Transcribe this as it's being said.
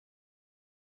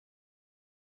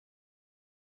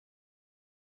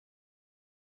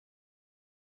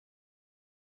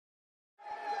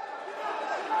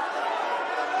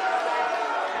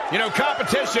You know,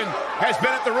 competition has been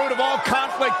at the root of all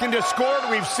conflict and discord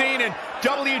we've seen in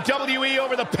WWE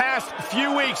over the past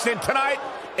few weeks. And tonight,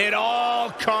 it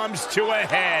all comes to a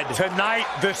head. Tonight,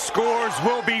 the scores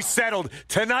will be settled.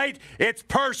 Tonight, it's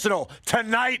personal.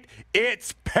 Tonight,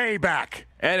 it's payback.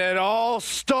 And it all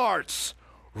starts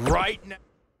right now.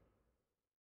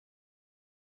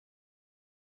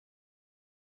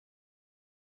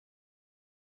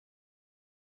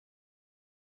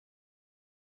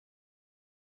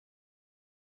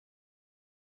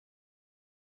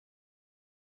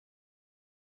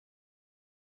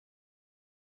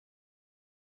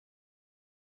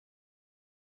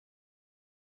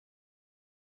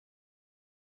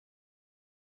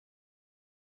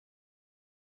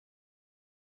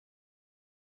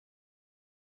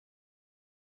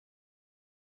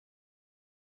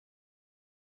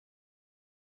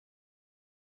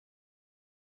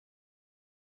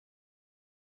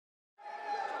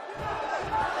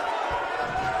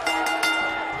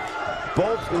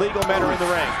 Both legal men are in the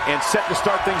ring and set to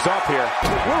start things off here.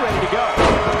 We're ready to go.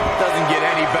 Doesn't get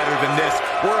any better than this.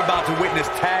 We're about to witness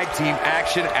tag team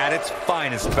action at its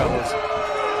finest, fellas.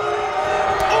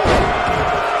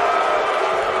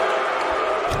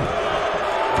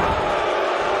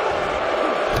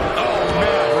 Oh,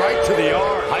 man, right to the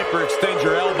arm. Hyperextend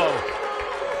your elbow.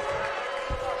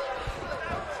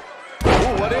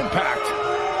 Ooh, what impact.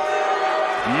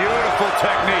 Beautiful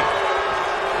technique.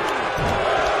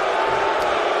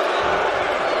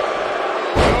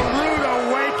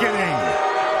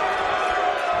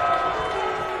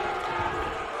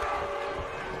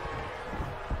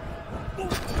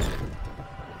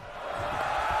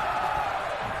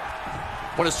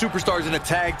 When a superstar is in a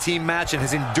tag team match and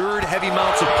has endured heavy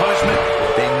amounts of punishment,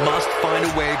 they must find a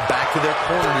way back to their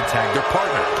corner to tag their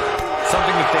partner.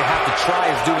 Something that they have to try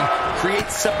is doing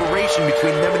creates separation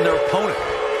between them and their opponent.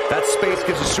 That space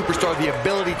gives a superstar the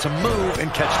ability to move and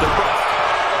catch their breath.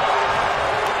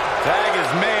 Tag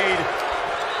is made.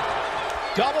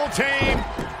 Double team.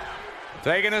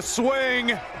 Taking a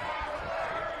swing.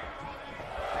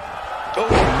 Oh,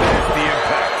 there's the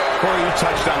impact. Corey, you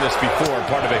touched on this before.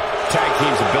 Part of a tag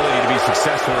team's ability to be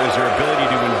successful is their ability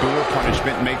to endure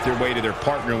punishment and make their way to their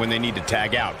partner when they need to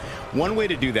tag out. One way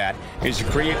to do that is to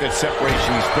create that separation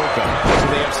you spoke of, so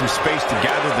they have some space to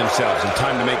gather themselves and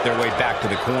time to make their way back to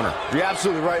the corner. You're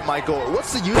absolutely right, Michael.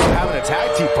 What's the use of having a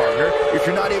tag team partner if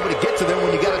you're not able to get to them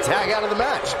when you got to tag out of the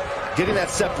match? Getting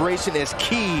that separation is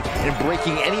key in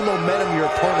breaking any momentum your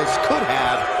opponents could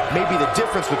have. Maybe the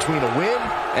difference between a win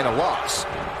and a loss.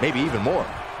 Maybe even more.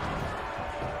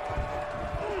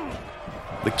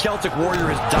 The Celtic Warrior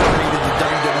has dominated the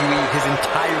WWE his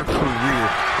entire career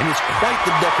and is quite the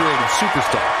decorated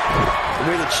superstar. The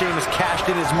way that Sheamus cashed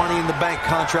in his Money in the Bank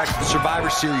contract at the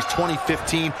Survivor Series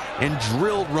 2015 and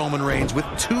drilled Roman Reigns with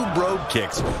 2 brogue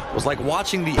kicks was like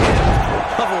watching the end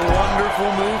of a wonderful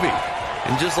movie.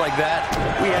 And just like that,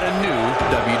 we had a new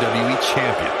WWE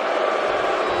champion.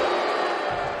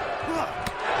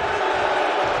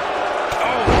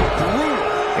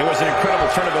 It was an incredible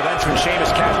turn of events when Sheamus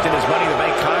cashed in his Money in the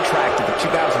Bank contract at the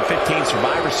 2015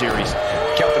 Survivor Series.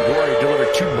 Celtic Warrior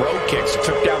delivered 2 brogue kicks and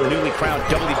took down the newly crowned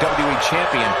WWE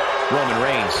Champion, Roman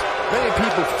Reigns. Many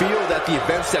people feel that the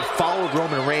events that followed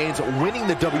Roman Reigns winning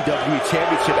the WWE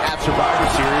Championship at Survivor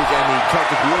Series and the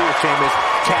Celtic Warrior Sheamus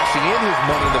cashing in his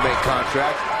Money in the Bank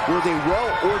contract were a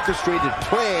well-orchestrated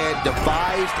plan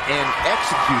devised and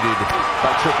executed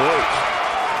by Triple H.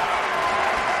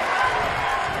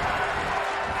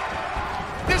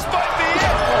 This might be it.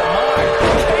 Oh, my.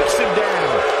 Takes him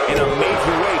down in a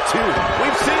major way, too.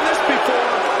 We've seen this before.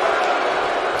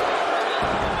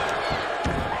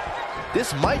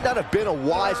 This might not have been a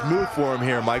wise move for him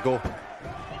here, Michael.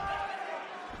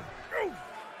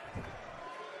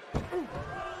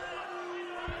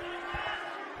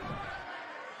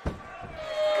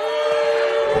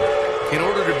 In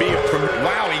order to be a premier...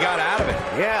 Wow, he got out of it.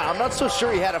 Yeah, I'm not so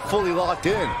sure he had it fully locked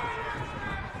in.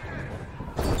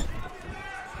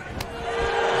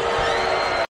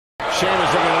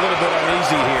 Sheamus looking a little bit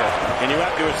uneasy here, and you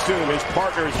have to assume his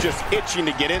partner is just itching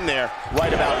to get in there right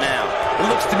about now. It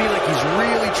looks to me like he's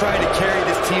really trying to carry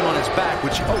this team on his back,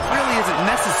 which really isn't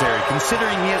necessary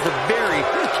considering he has a very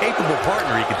capable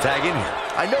partner he can tag in here.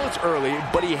 I know it's early,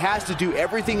 but he has to do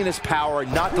everything in his power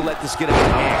not to let this get out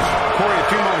of hand. Corey, a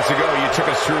few moments ago, you took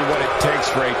us through what it takes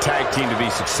for a tag team to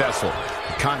be successful.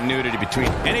 The continuity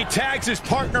between... And he tags his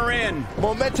partner in.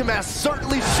 Momentum has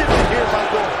certainly shifted here,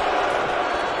 Michael.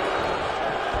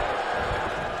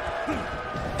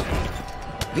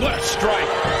 What a strike.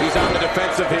 He's on the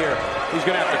defensive here. He's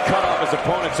going to have to cut off his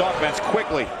opponent's offense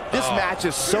quickly. This match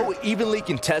is so evenly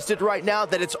contested right now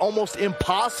that it's almost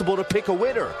impossible to pick a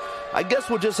winner. I guess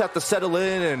we'll just have to settle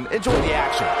in and enjoy the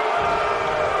action.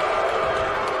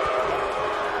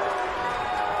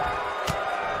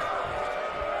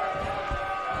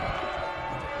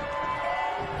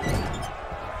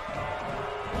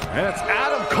 And it's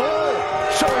Adam Cole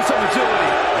showing some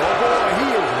agility. Oh boy, he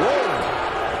is rolling.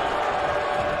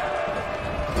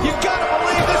 You gotta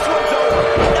believe this one's over.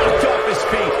 Knocked off his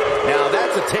feet. Now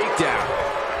that's a takedown.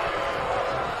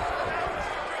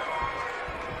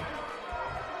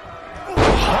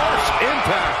 Harsh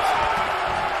impact.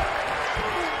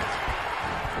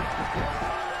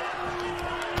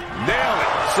 Nailed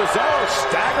it. Cesaro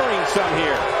staggering some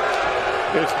here.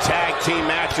 This tag team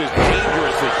match is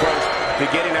dangerously close to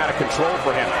getting out of control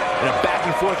for him. In a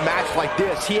back-and-forth match like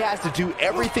this, he has to do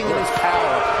everything in his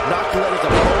power not to let his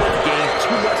opponent gain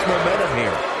too much momentum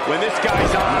here. When this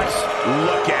guy's on,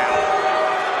 look out.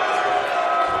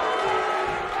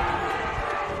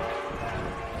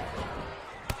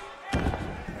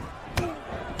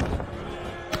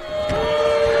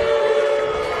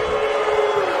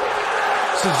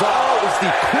 Cesaro is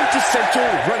the quintessential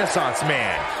Renaissance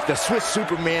man. The Swiss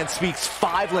Superman speaks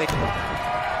 5 languages.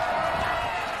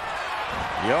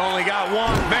 You only got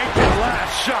one. Make that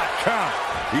last shot count.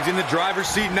 He's in the driver's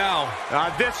seat now.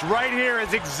 This right here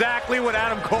is exactly what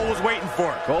Adam Cole was waiting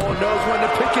for. Cole knows when to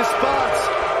pick his spots.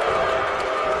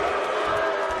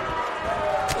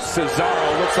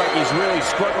 Cesaro looks like he's really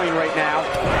struggling right now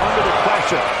under the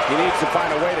pressure. He needs to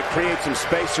find a way to create some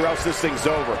space or else this thing's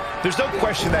over. There's no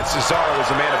question that Cesaro is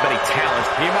a man of many talents.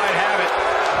 He might have it.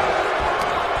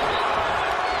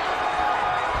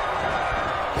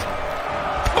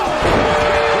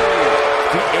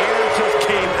 The air just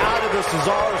came out of the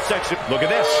Cesaro section. Look at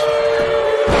this.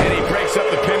 And he breaks up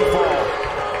the pinfall.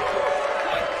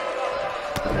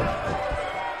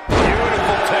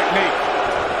 Beautiful technique.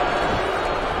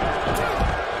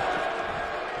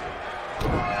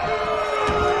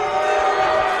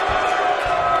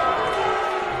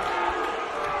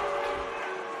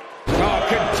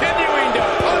 Continuing to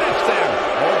punish them.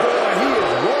 Oh boy, he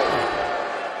is rolling.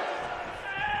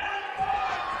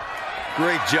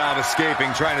 Great job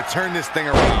escaping, trying to turn this thing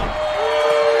around.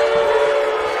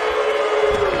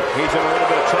 He's in a little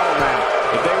bit of trouble now.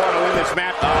 If they want to win this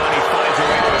match, and he finds a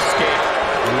way to escape.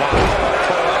 Wow.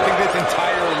 I think this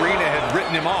entire arena had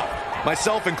written him off,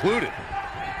 myself included.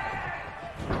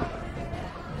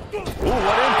 Ooh,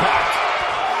 what impact.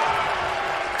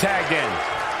 Tagged in.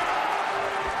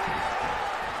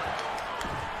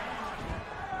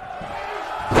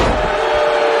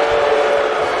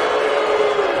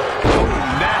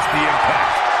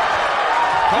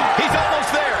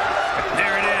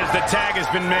 The tag has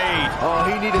been made. Oh,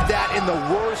 he needed that in the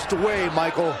worst way,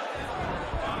 Michael.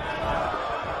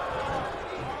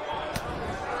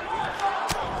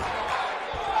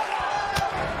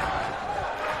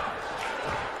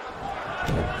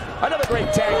 Another great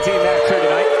tag team match here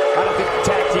tonight. I don't think the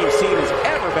tag team scene has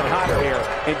ever been hotter here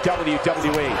in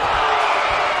WWE.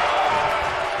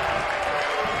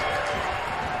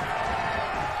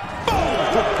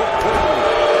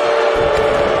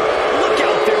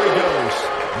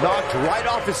 Knocked right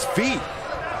off his feet.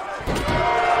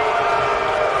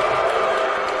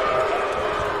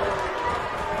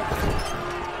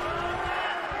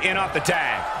 In off the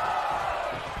tag.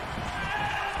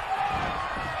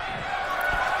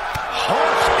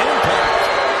 Harsh impact.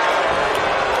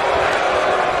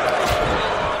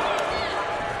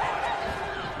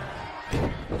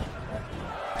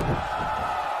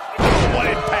 What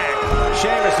impact.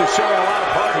 Sheamus is showing a lot of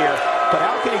heart here, but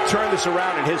how can he turn this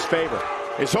around in his favor?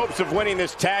 His hopes of winning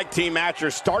this tag team match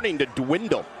are starting to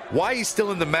dwindle. Why he's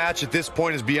still in the match at this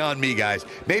point is beyond me, guys.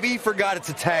 Maybe he forgot it's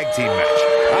a tag team match.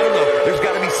 I don't know. There's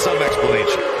got to be some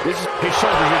explanation. His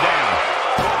shoulders are down.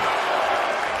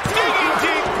 Digging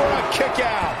deep for a kick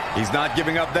out. He's not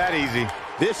giving up that easy.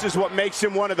 This is what makes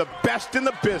him one of the best in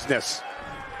the business.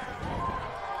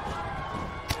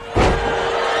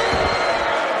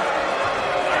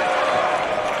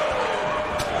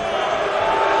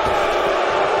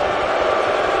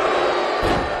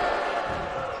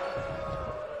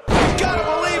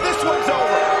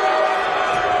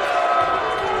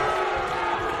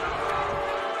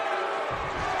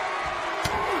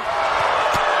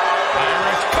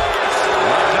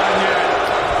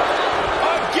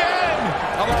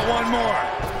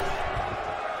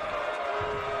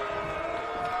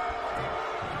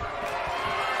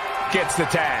 Gets the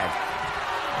tag.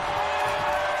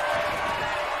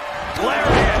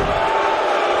 Lariat.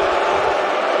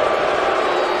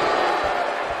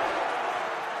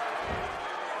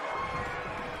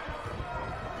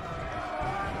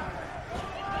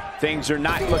 Things are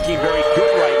not looking very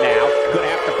good right now. Gonna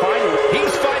have to find him.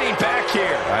 He's fighting back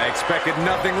here. I expected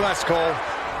nothing less, Cole.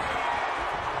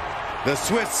 The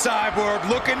Swiss cyborg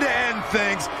looking to end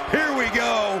things. Here we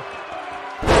go.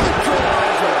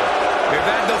 If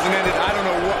that doesn't end it, I don't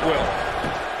know what will.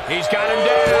 He's got him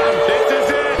down. This is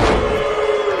it.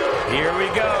 Here we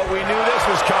go. We knew this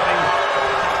was coming.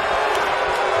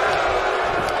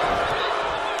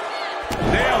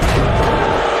 Nailed it.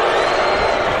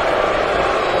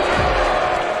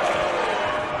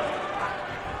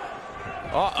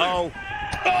 Uh-oh.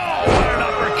 Oh, what an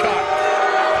uppercut.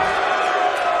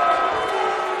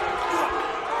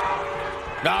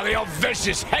 Now the old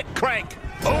vicious head crank.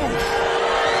 Ooh.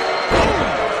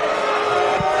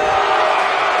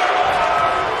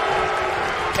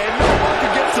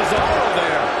 Cesaro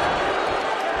there.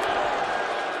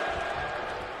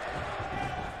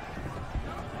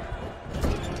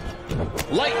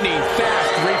 Lightning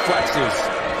fast reflexes.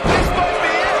 This might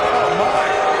be it. Oh, my.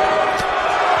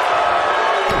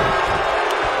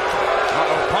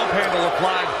 Uh-oh, pump handle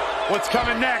applied. What's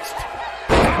coming next?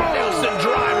 Nelson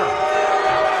driver.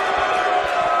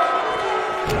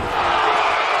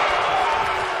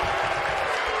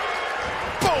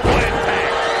 Boom, what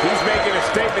impact. He's making a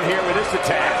statement here with this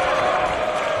attack.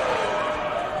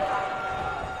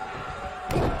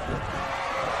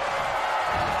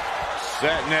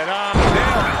 Setting it up.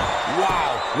 Nailed it.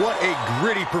 Wow, what a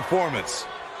gritty performance.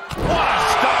 What a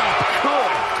stop.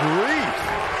 Good grief.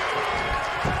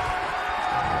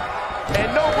 And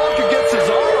no one can get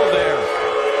Cesaro there.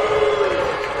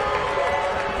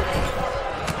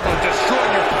 Oh, destroy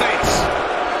your face.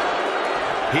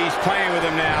 He's playing with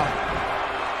him now.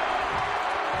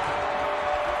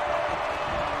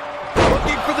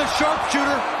 Looking for the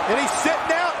sharpshooter, and he's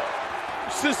sitting out.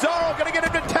 Cesaro gonna get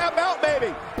him to tap out,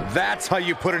 maybe. That's how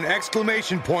you put an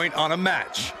exclamation point on a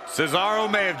match. Cesaro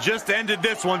may have just ended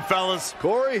this one, fellas.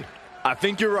 Corey, I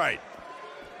think you're right.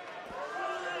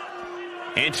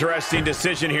 Interesting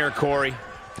decision here, Corey.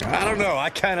 I don't know, I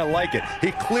kind of like it.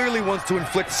 He clearly wants to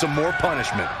inflict some more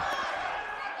punishment.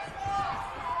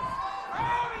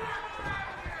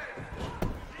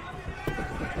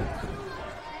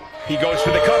 He goes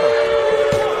for the cover.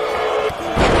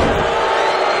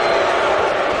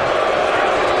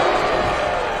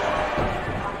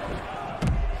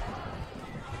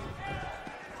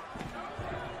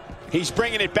 He's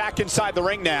bringing it back inside the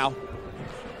ring now.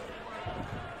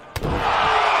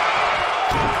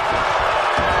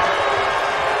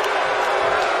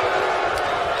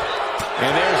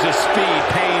 And there's his speed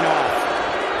paying off.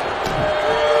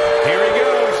 Here he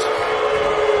goes.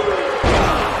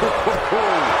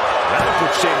 That'll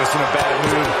put Sheamus in a bad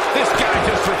mood. This guy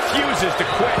just refuses to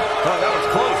quit. Oh, that was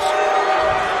close.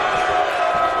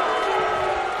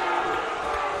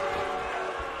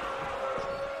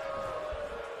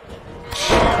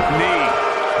 Knee.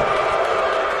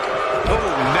 Oh,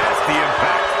 nasty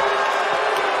impact.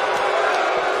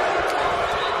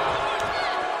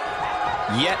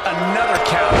 Yet another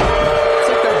count. It's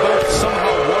like they're both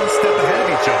somehow one step ahead of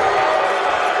each other.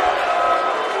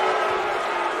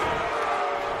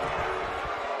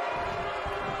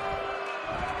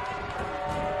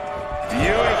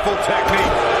 Beautiful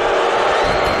technique.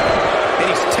 And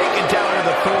he's taken down with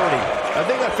authority. I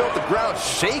think I felt the ground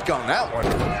shake on that one.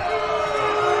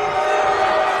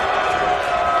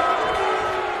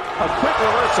 A quick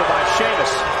reversal by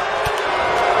Sheamus.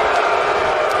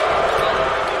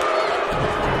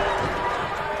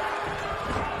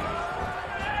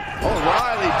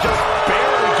 O'Reilly just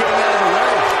barely getting out of the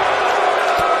way.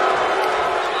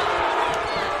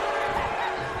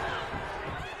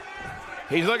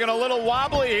 He's looking a little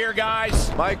wobbly here,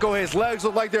 guys. Michael, his legs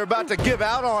look like they're about to give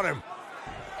out on him.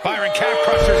 Byron calf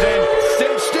crushers in.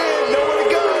 Cinched in, nowhere to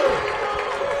go.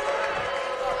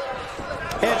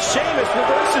 And Sheamus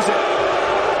reverses it.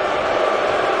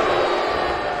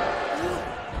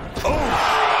 Oh!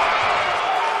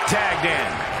 Tagged in.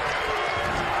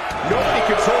 Nobody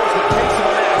controls the pace of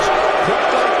a match quite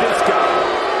like this guy.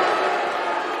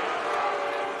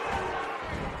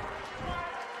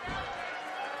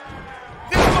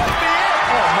 This might be it.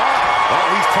 Oh, my. Well,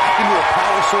 he's tapped into a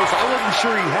power source I wasn't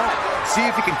sure he had. See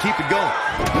if he can keep it going.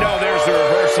 No, there's the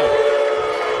reversal.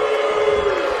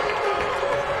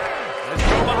 Let's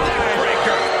go behind.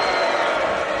 Breaker.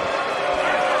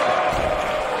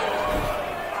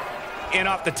 In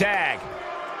off the tag.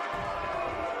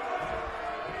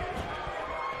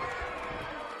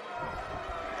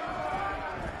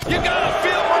 You gotta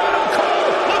feel Adam Cole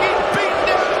looking beaten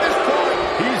down at this point.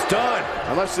 He's done.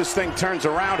 Unless this thing turns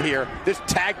around here, this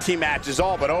tag team match is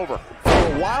all but over.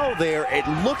 a while there, it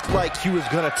looked like he was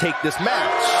going to take this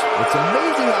match. It's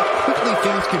amazing how quickly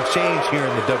things can change here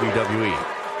in the WWE.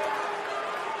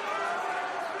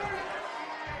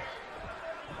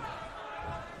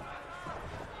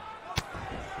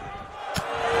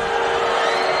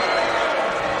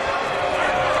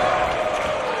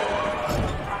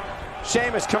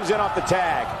 Sheamus comes in off the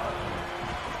tag.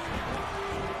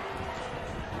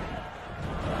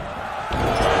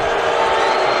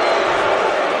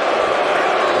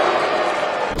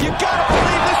 You gotta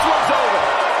believe this one's over.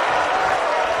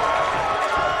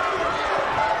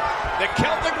 The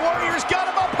Celtic Warriors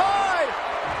got him up high.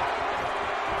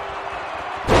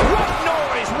 What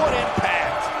noise, what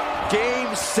impact.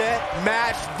 Game, set,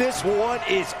 match. This one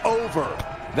is over.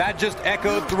 That just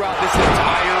echoed throughout this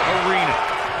entire arena.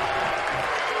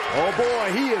 Oh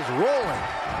boy, he is rolling.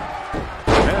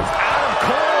 And it's Adam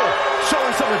Cole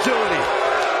showing some agility.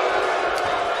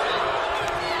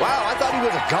 Wow, I thought he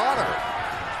was a goner.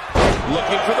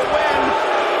 Looking for the win.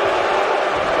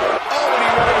 Oh, and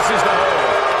he releases the hold.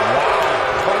 Wow.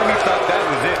 Part of me thought that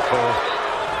was it, Cole.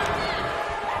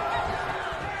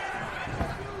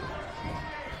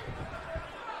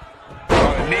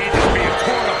 Oh, it needs to be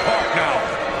torn apart now.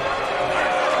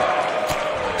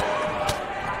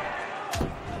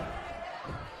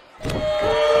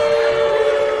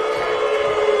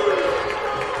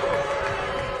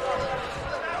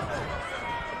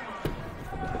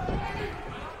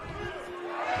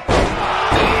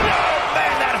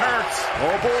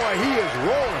 Oh boy, he is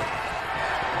rolling.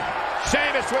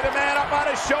 Sheamus with a man up on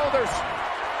his shoulders.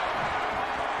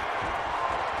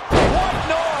 What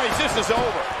noise? This is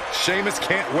over. Sheamus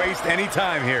can't waste any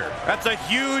time here. That's a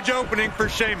huge opening for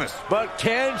Sheamus. But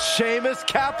can Sheamus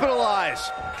capitalize?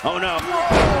 Oh no. Whoa!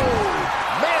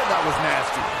 Man, that was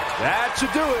nasty. That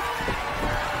should do it.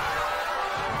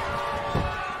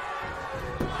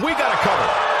 We got it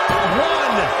covered.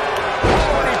 One.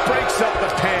 Oh, and he breaks up the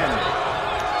pin.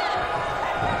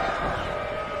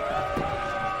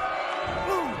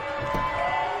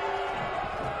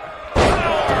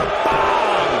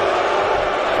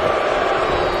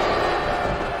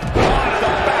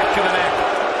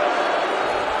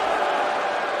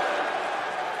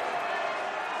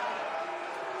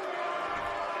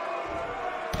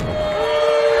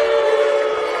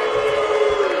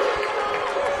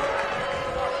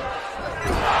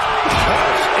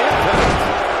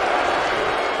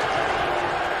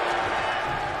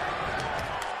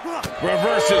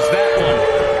 Reverses that one.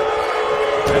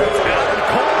 And it's Adam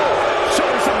Cole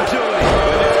showing some agility.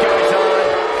 When this guy's on,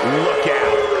 look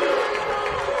out.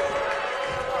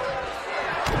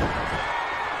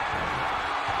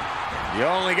 You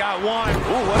only got one.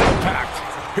 Ooh, what impact.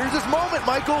 Here's his moment,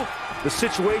 Michael. The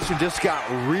situation just got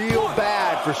real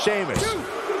bad for Sheamus.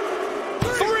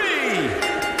 3.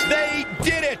 They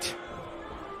did it.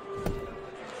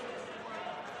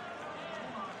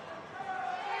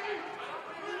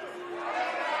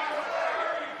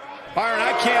 Byron,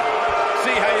 I can't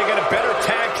see how you get a better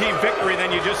tag team victory than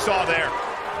you just saw there.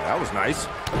 That was nice.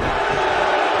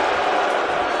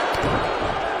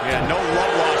 Yeah, no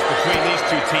love lost between these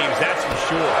two teams, that's for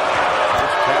sure.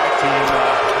 This tag team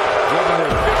rubbing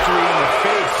their victory in the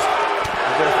face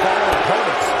of their fallen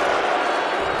opponents.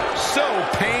 So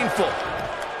painful.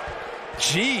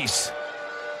 Jeez.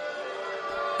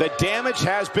 The damage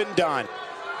has been done.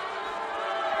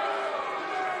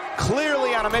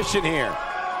 Clearly on a mission here.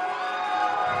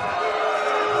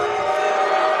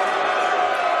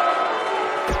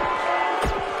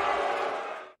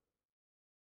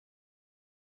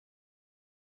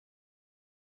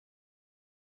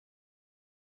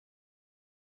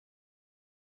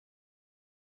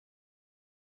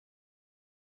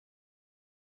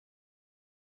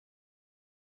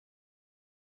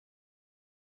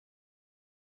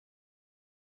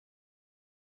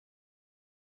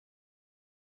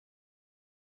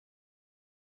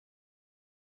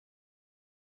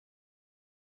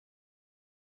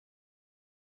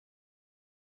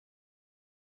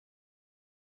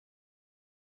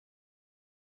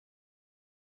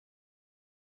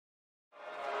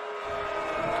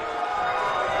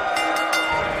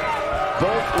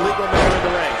 Both legal men are in the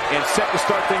ring and set to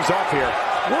start things off here.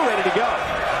 We're ready to go.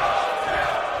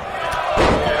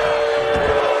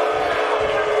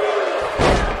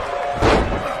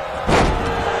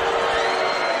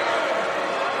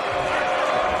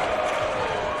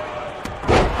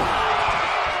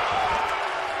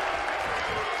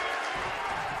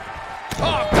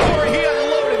 Oh, Corey, he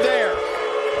unloaded there.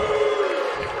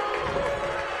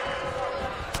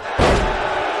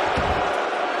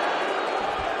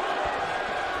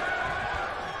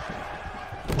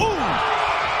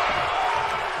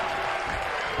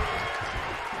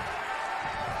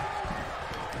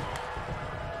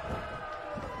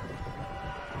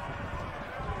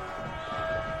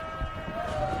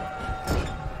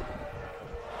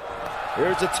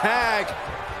 Here's a tag.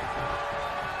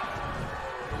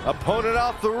 Opponent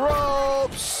off the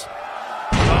ropes.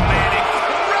 Oh, man,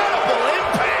 incredible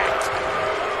impact.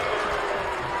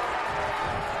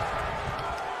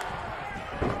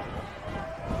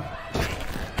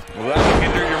 Well, that'll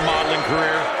hinder your modeling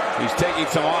career. He's taking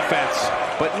some offense,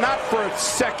 but not for a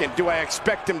second do I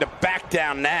expect him to back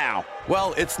down now.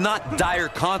 Well, it's not dire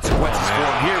consequences for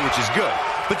him here, which is good.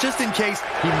 But just in case,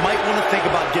 he might want to think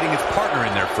about getting his partner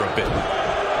in there for a bit.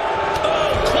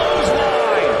 Oh, clothesline!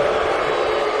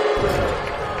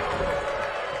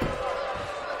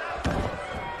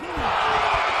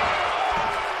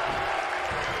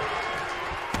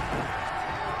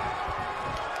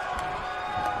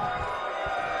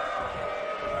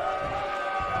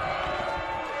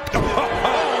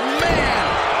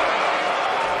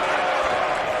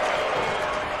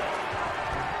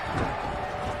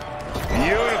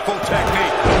 Beautiful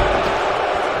technique.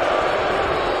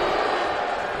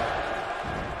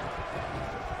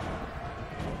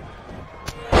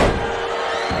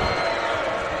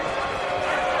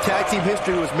 Tag team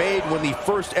history was made when the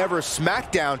first ever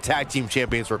SmackDown Tag Team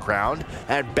Champions were crowned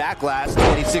at Backlash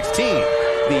 2016.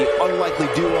 The unlikely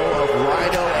duo of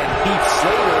Rhino and Heath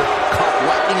Slater caught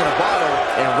lightning in a bottle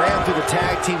and ran through the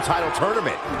tag team title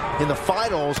tournament. In the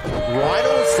finals,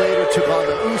 Rhino and Slater took on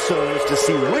the Usos to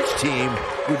see which team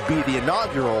would be the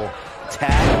inaugural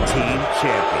Tag Team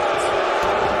Champions.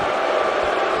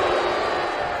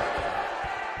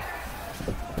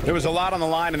 There was a lot on the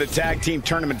line in the tag team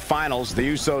tournament finals. The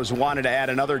Usos wanted to add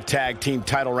another tag team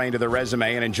title reign to their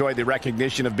resume and enjoyed the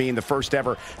recognition of being the first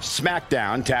ever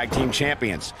SmackDown Tag Team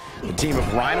Champions. The team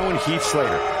of Rhino and Heath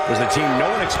Slater was the team no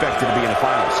one expected to be in the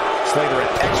finals. Slater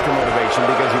had extra motivation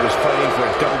because he was fighting for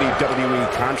a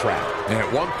WWE contract. And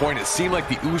at one point, it seemed like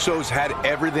the Usos had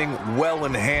everything well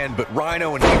in hand, but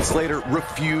Rhino and Heath Slater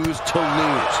refused to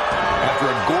lose. After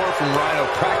a gore from Rhino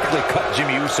practically cut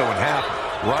Jimmy Uso in half,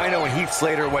 Rhino and Heath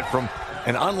Slater went from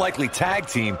an unlikely tag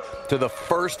team to the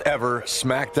first ever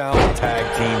SmackDown Tag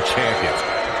Team Champions.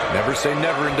 Never say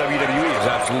never in WWE is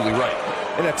absolutely right.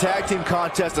 In a tag team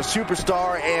contest, a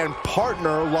superstar and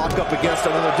partner lock up against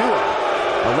another duo.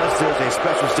 Unless there's a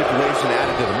special stipulation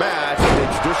added to the match, the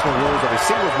traditional rules of a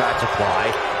singles match apply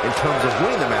in terms of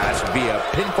winning the match via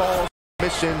pinfall,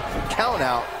 submission,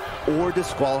 countout, or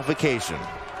disqualification.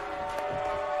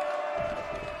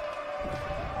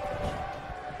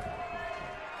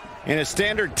 In a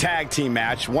standard tag team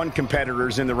match, one competitor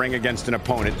is in the ring against an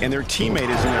opponent, and their teammate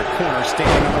is in their corner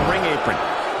standing on the ring apron.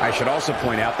 I should also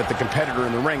point out that the competitor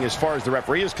in the ring, as far as the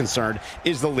referee is concerned,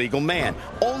 is the legal man.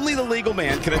 Only the legal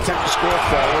man can attempt to score a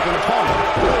fall over an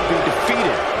opponent or be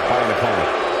defeated by an opponent.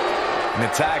 In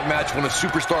a tag match, when a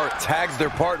superstar tags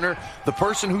their partner, the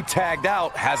person who tagged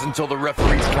out has until the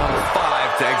referee's count of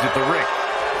 5 to exit the ring.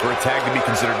 For a tag to be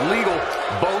considered legal,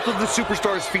 both of the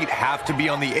superstars' feet have to be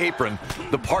on the apron.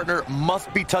 The partner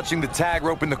must be touching the tag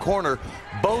rope in the corner.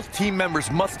 Both team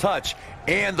members must touch,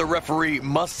 and the referee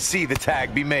must see the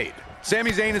tag be made.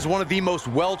 Sami Zayn is one of the most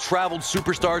well-traveled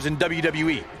superstars in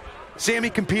WWE.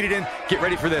 Sami competed in, get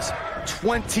ready for this,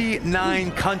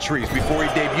 29 countries before he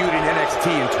debuted in NXT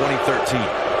in 2013.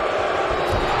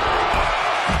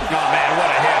 Oh, man, what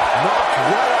a hit. Knocked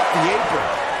right off the apron.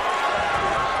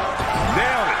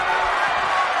 Nailed it.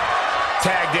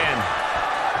 Tagged in.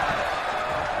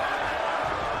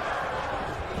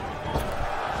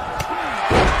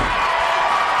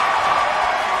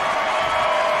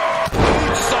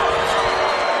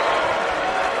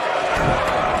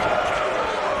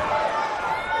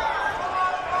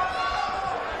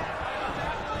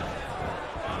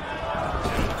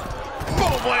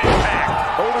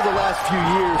 Over the last few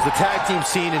years, the tag team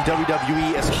scene in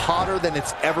WWE is hotter than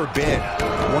it's ever been.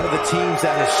 One of the teams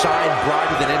that has shined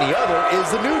brighter than any other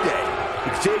is the New Day.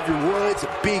 Xavier Woods,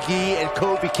 Big E, and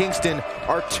Kofi Kingston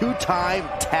are two-time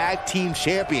tag team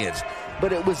champions.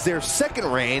 But it was their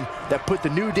second reign that put the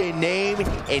New Day name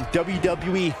in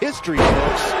WWE history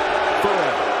books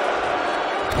forever.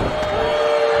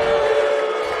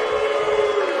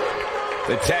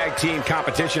 The tag team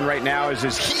competition right now is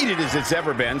as heated as it's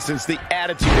ever been since the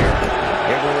Attitude Era.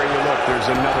 Everywhere you look, there's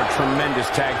another tremendous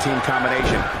tag team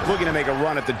combination looking to make a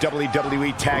run at the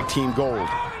WWE Tag Team Gold.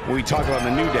 When we talk about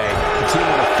the New Day, the team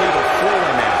won a fatal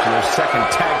four-way match in their second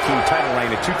tag team title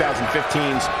reign at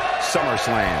 2015's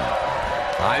SummerSlam.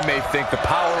 I may think the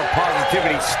power of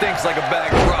positivity stinks like a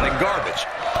bag of rotting garbage,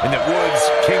 and that Woods,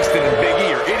 Kingston, and Big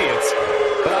E are idiots,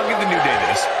 but I'll give the New Day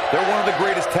this. They're one of the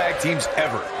greatest tag teams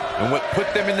ever. And what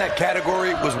put them in that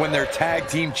category was when their tag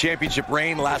team championship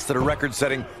reign lasted a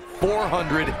record-setting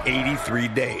 483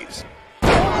 days.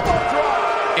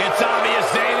 It's obvious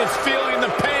Zayn is feeling the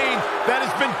pain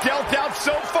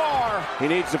He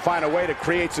needs to find a way to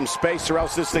create some space or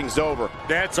else this thing's over.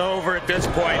 That's over at this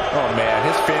point. Oh, man,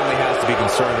 his family has to be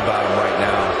concerned about him right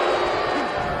now.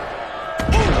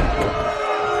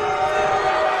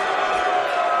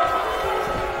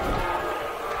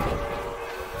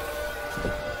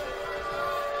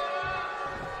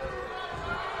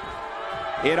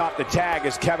 In off the tag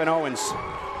is Kevin Owens.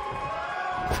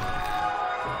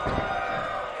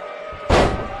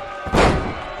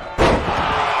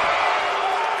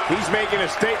 He's making a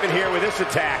statement here with this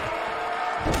attack.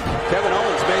 Kevin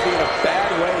Owens may be in a bad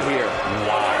way here.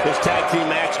 Wow. This tag team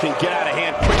match can get out of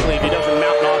hand quickly if he doesn't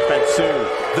mount an offense soon.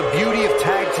 The beauty of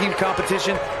tag team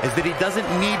competition is that he doesn't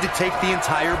need to take the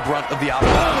entire brunt of the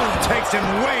opposition. Oh, takes him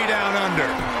way down under.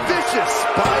 Vicious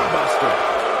spine buster.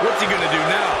 What's he going to do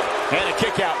now? And a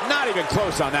kick out. Not even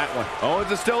close on that one.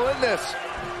 Owens is still in this.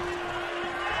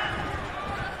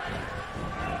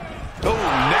 Oh,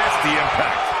 nasty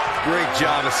impact. Great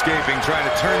job escaping, trying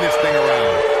to turn this thing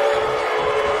around.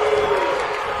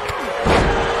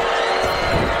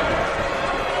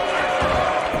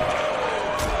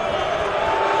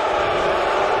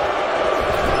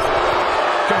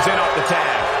 Comes in off the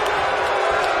tag.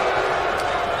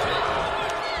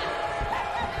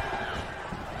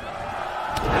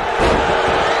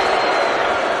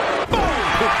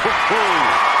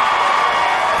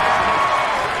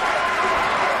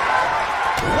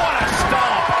 What a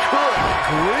stomp. Good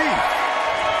grief.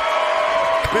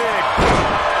 Big.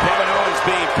 Kevin Owens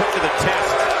being put to the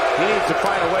test. He needs to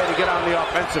find a way to get on the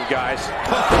offensive, guys.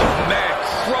 Oh, man,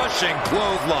 crushing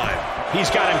clothesline. He's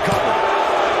got him covered.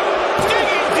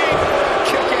 Digging deep for a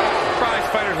kick out. Prize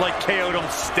fighters like KO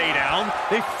don't stay down.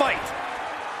 They fight.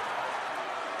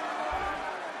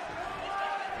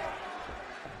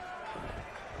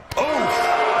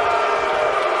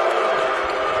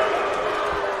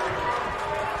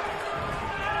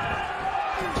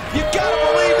 You gotta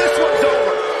believe this one's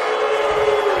over.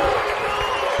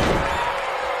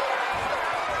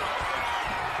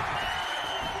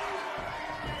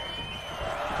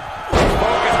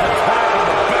 Focus attack on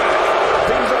the back.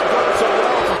 Things aren't going so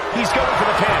well. He's going for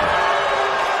the pin.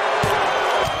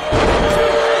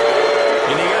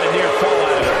 And he got a near fall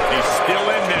out of it. He's still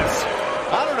in this.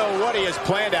 I don't know what he has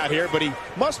planned out here, but he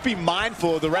must be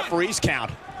mindful of the referee's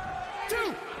count.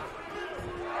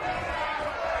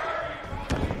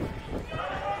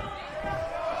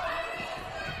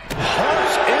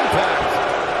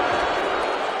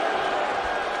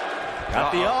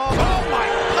 Got the arm. Oh, my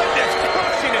goodness,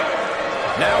 crushing it.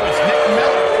 Now it's Nick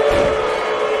Miller.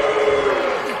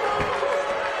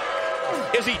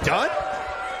 Is he done?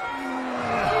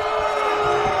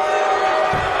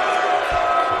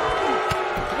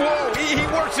 Whoa, he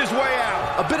works his way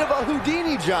out. A bit of a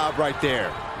Houdini job right there.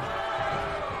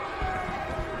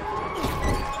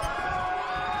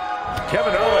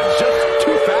 Kevin Owens just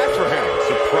too fast for him.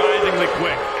 Surprisingly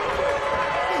quick.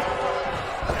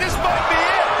 This might be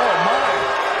it. Oh, my.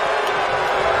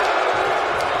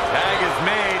 Tag is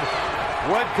made.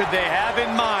 What could they have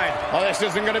in mind? Oh, this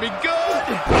isn't going to be good.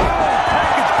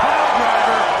 Package pile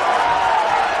driver.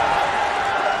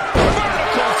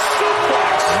 Vertical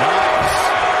suplex. Nice.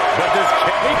 But this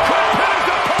he could pin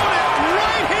his opponent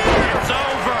right here. It's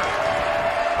over.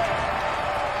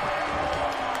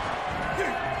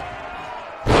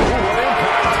 Ooh, what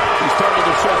impact. He's starting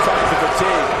to show signs of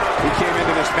fatigue. He came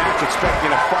into this match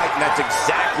expecting a fight, and that's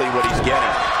exactly what he's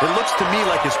getting. It looks to me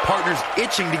like his partner's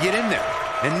itching to get in there.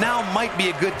 And now might be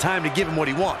a good time to give him what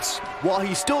he wants. While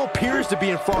he still appears to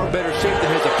be in far better shape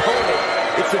than his opponent,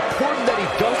 it's important that he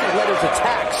doesn't let his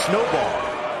attack snowball.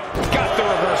 Got the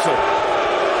reversal.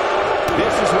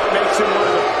 This is what makes him one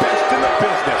of the best in the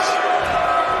business.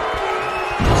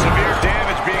 Severe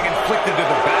damage being inflicted to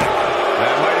the back.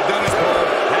 That might have done it, Cole.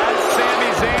 Has Sami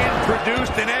Zayn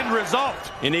produced an end result?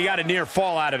 And he got a near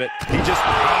fall out of it. He just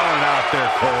hollered out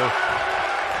there, Cole.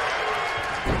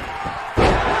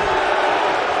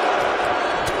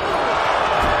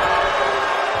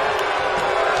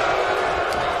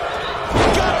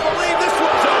 Gotta believe this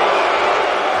one's over.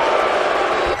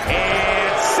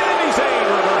 And Sami Zayn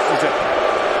reverses it.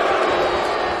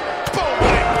 Boom,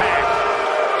 impact.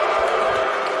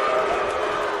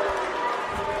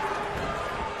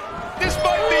 This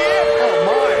might be it. Oh,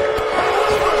 my.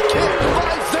 Kick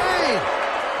by Zayn.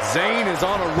 Zayn is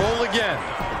on a roll again.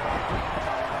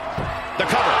 The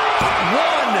cover.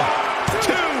 1,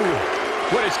 2.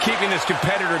 What is keeping this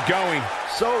competitor going?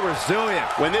 So resilient.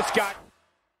 When this guy...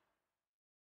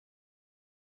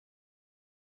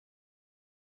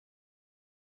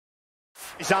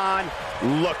 He's on.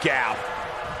 Look out.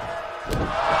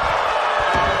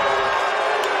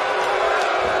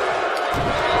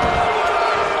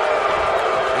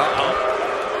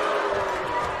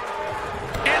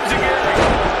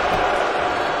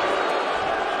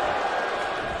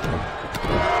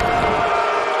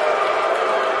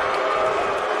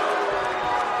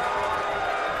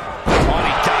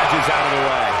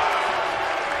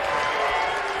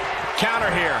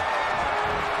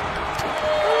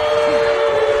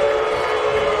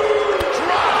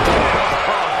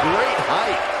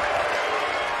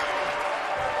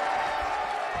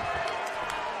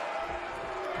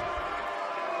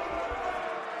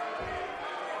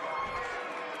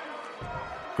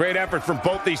 Great effort from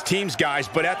both these teams, guys,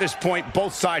 but at this point,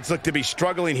 both sides look to be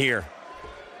struggling here.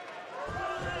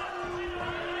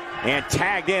 And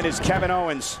tagged in is Kevin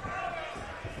Owens.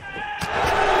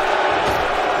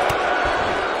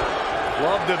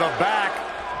 Glove to the back.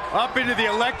 Up into the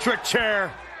electric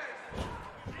chair.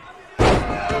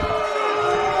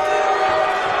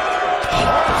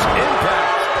 Harsh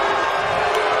impact.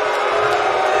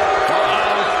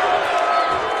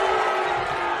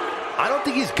 I don't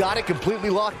think he's got it completely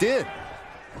locked in.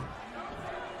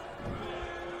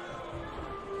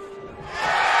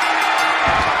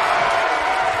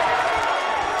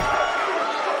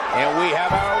 And we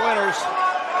have our winners.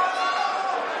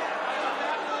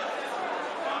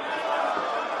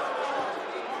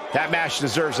 That match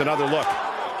deserves another look.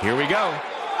 Here we go.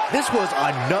 This was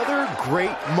another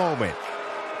great moment.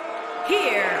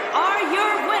 Here are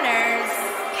your winners,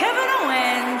 Kevin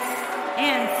Owens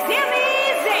and Sami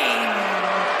Zayn.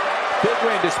 Big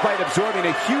win despite absorbing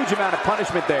a huge amount of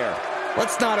punishment there.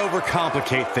 Let's not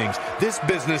overcomplicate things. This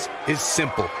business is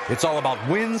simple. It's all about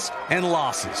wins and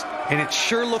losses. And it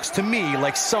sure looks to me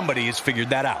like somebody has figured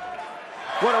that out.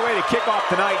 What a way to kick off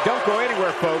tonight. Don't go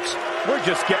anywhere, folks. We're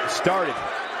just getting started.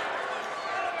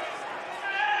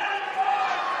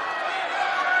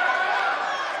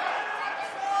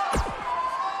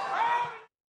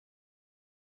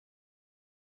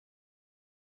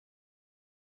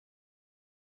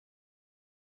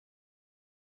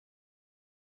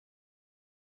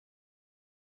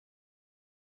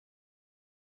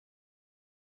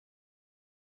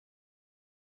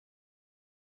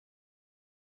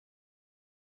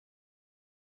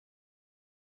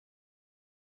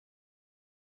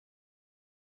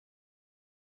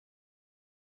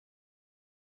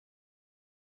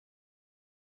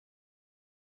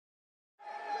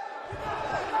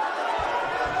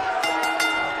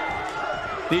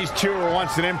 These two were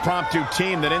once an impromptu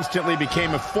team that instantly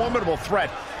became a formidable threat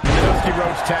in the Dusty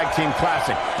Rhodes Tag Team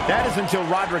Classic. That is until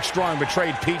Roderick Strong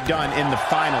betrayed Pete Dunne in the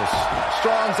finals.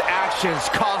 Strong's actions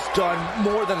cost Dunne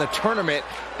more than the tournament.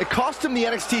 It cost him the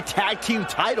NXT Tag Team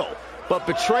title. But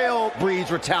betrayal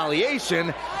breeds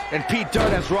retaliation, and Pete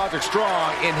Dunne has Roderick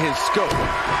Strong in his scope.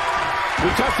 We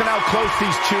touched on how close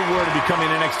these two were to becoming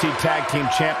NXT Tag Team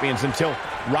Champions until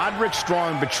Roderick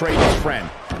Strong betrayed his friend.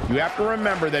 You have to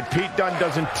remember that Pete Dunne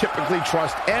doesn't typically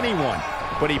trust anyone,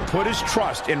 but he put his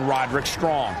trust in Roderick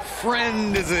Strong.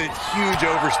 Friend is a huge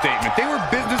overstatement. They were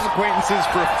business acquaintances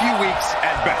for a few weeks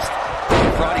at best.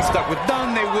 If Roddy stuck with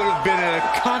Dunne, they would have been a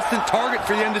constant target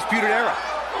for the Undisputed Era.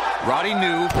 Roddy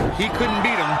knew he couldn't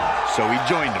beat him, so he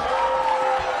joined him.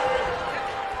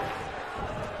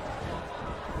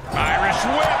 Irish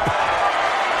whip.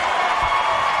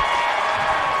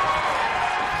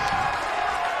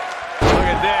 Look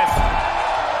at this.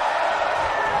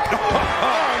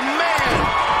 Oh, man.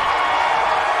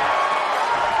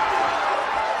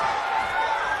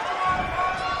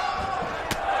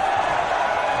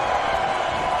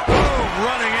 Boom,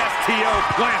 running STO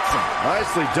plants him.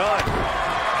 Nicely done.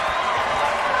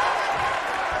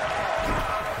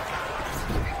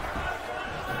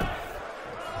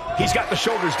 He's got the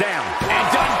shoulders down.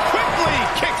 And Dunne quickly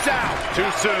kicks out.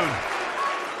 Too soon.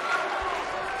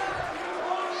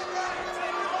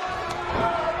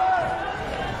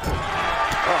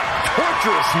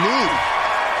 Torturous knee.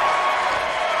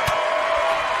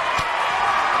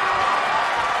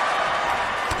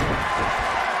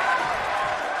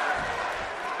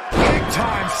 Big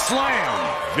time slam.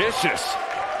 Vicious.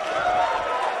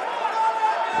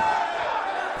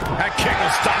 That kick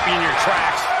will stop you in your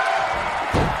tracks.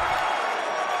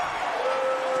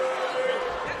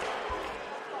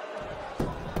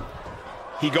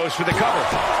 He goes for the cover.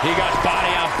 He got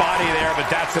body on body there, but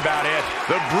that's about it.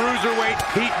 The bruiserweight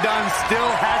Pete Dunne still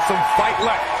has some fight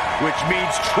left, which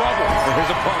means trouble for his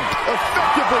opponent.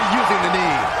 Effectively using the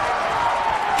knee.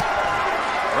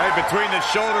 Right between the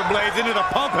shoulder blades into the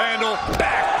pump handle.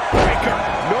 Backbreaker.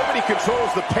 Nobody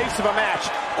controls the pace of a match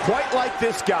quite like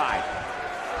this guy.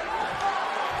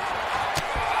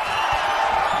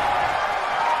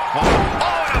 Oh,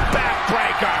 and a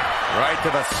backbreaker. Right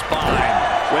to the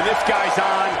spine. When this guy's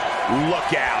on,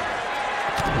 look out.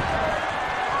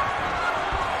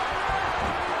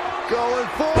 Going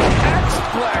for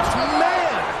X-Flex,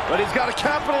 man! But he's got to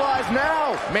capitalize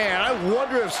now. Man, I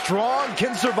wonder if Strong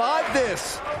can survive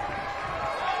this.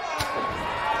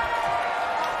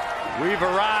 We've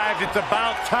arrived. It's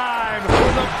about time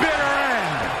for the bitter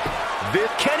end.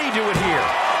 Can he do it here?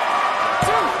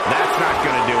 That's not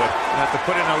going to do it. Have to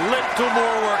put in a little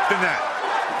more work than that.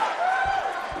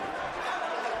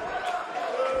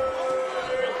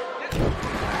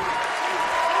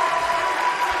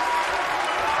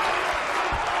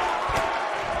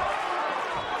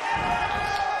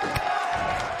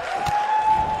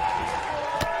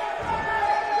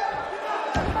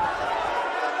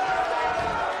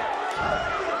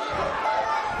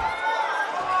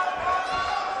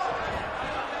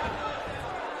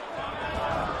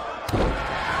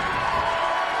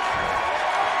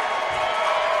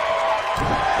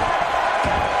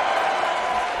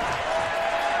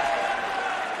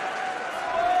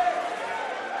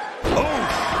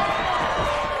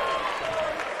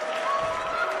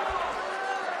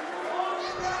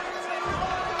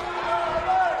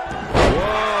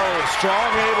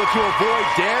 Strong, able to avoid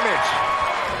damage.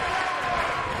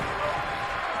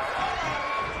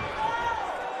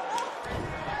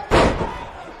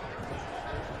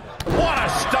 What a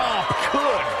stomp!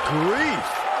 Good grief!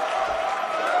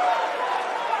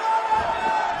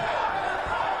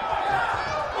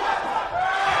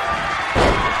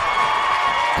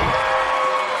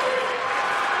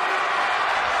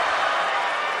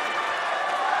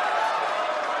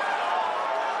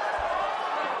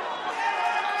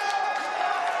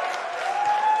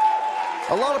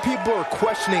 A lot of people are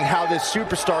questioning how this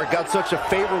superstar got such a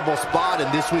favorable spot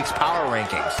in this week's power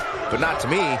rankings. But not to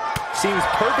me. Seems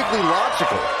perfectly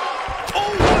logical.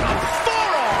 Oh, what a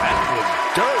forearm! That was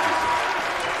dirty.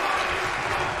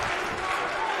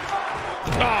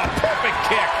 Oh, perfect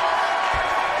kick.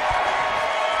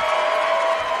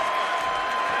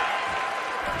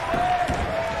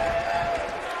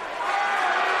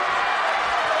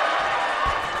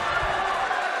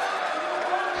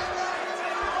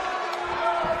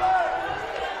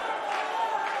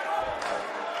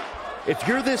 If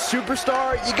you're this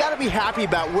superstar, you gotta be happy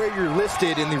about where you're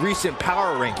listed in the recent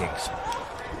power rankings.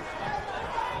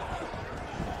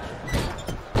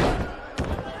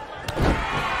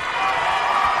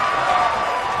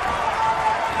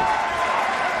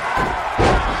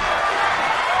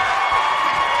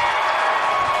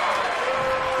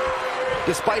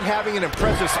 Despite having an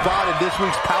impressive spot in this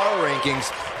week's power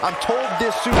rankings, I'm told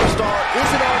this superstar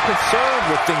isn't all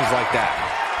concerned with things like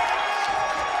that.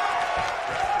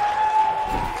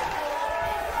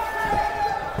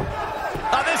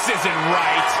 This isn't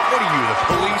right. What are you, the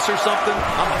police or something?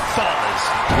 I'm a fellas.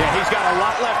 Yeah, he's got a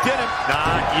lot left in him.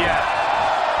 Not yet.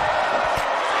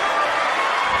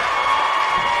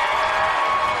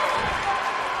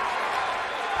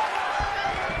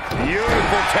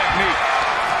 Beautiful technique.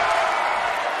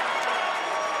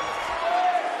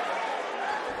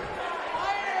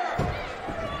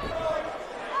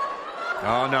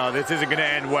 Oh, no, this isn't going to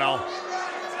end well.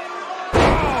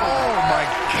 Oh, my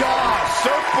God.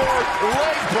 Surfboard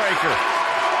leg breaker.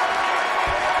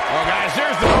 Oh, guys,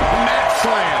 there's the mat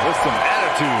slam with some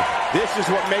attitude. This is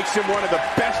what makes him one of the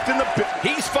best in the business.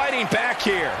 He's fighting back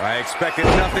here. I expected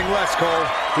nothing less, Cole.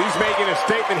 He's making a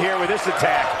statement here with this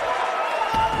attack.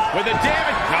 With the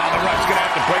damage. No, the ref's going to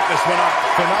have to break this one up.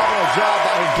 Phenomenal job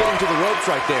by getting to the ropes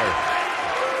right there.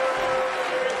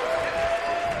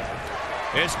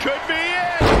 This could be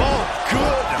it. Oh,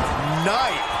 good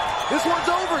night. This one's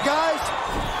over, guys.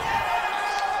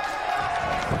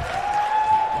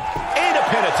 And a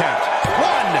pin attempt.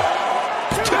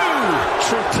 1, 2.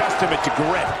 True testament to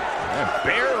grit.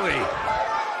 Barely.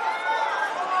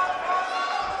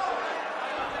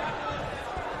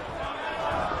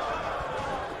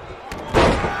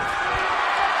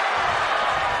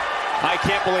 I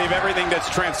can't believe everything that's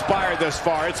transpired thus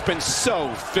far. It's been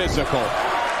so physical.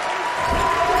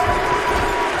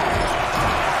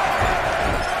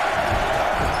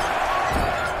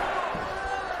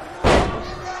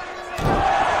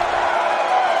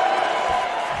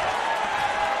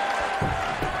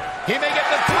 He may get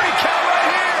the 3 count right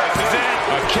here. This is it.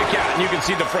 A kick out, and you can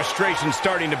see the frustration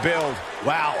starting to build.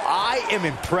 Wow, I am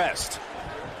impressed.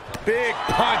 Big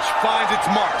punch finds its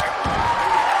mark.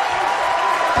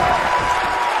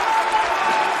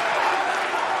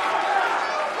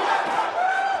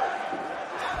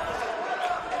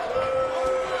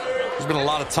 There's been a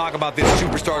lot of talk about this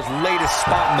superstar's latest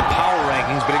spot in the power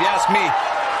rankings, but if you ask me,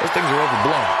 those things are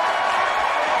overblown.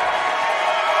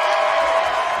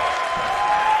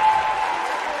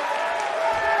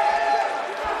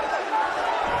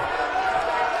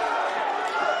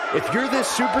 If you're this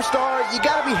superstar, you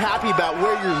gotta be happy about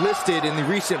where you're listed in the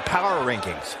recent power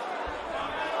rankings.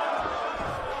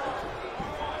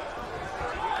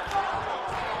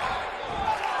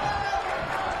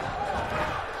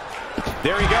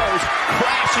 There he goes,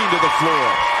 crashing to the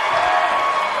floor.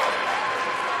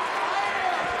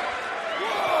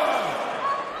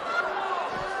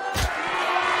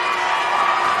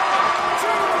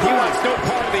 He wants no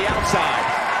part of the outside.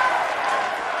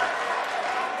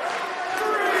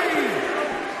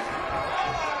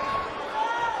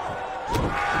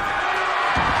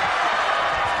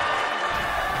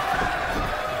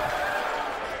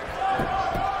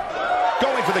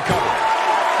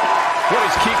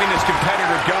 this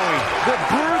competitor going. The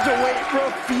Bruiserweight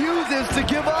refuses to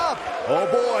give up. Oh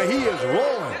boy, he is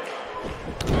rolling.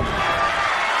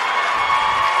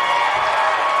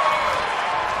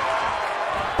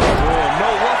 Oh, no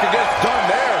work against Dunn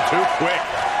there. Too quick.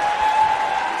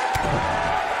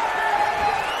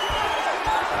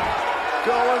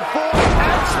 Going for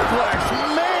an suplex.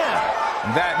 Man,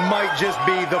 That might just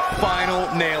be the final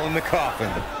nail in the coffin.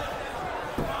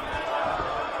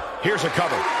 Here's a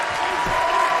cover. 1,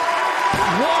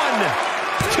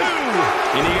 2,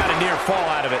 and he got a near fall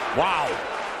out of it. Wow.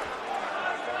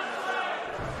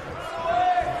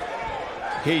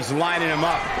 He's lining him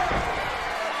up.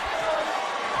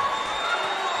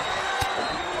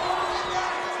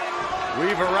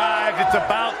 We've arrived. It's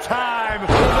about time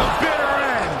for the bitter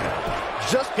end.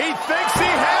 He thinks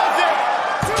he has it.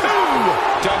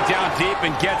 2. Dug down deep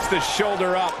and gets the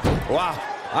shoulder up. Wow,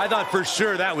 I thought for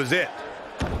sure that was it.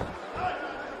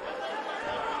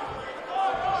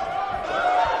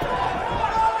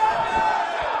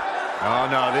 Oh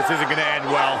no, this isn't gonna end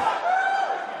well.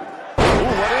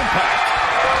 Ooh, what impact.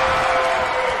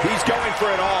 He's going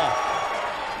for it all.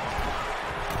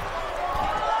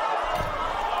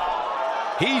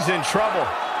 He's in trouble.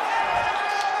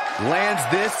 Lands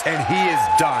this and he is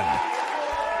done.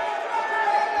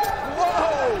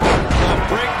 Whoa! A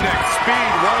breakneck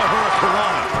speed, well a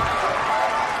hurricanrana.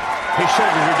 His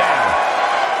shoulders are down.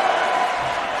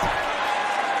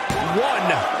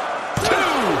 1, 2.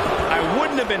 I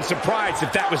wouldn't have been surprised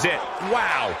if that was it.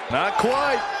 Wow. Not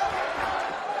quite.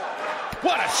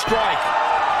 What a strike.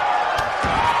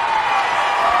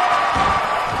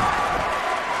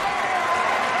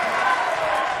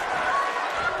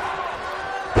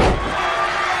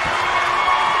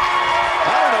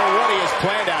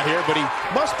 Planned out here, but he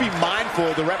must be mindful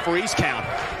of the referee's count.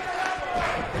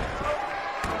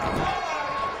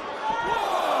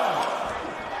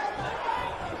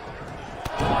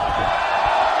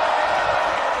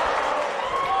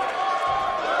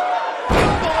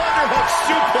 Double underhook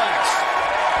suplex.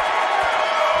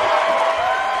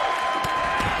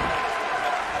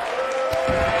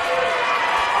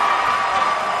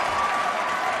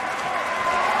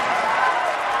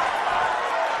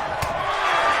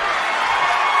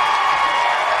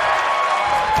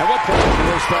 At what point do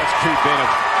those thoughts creep in of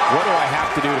what do I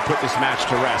have to do to put this match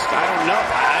to rest? I don't know.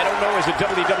 I don't know as a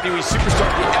WWE superstar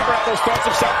if you ever have those thoughts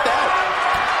of self-doubt.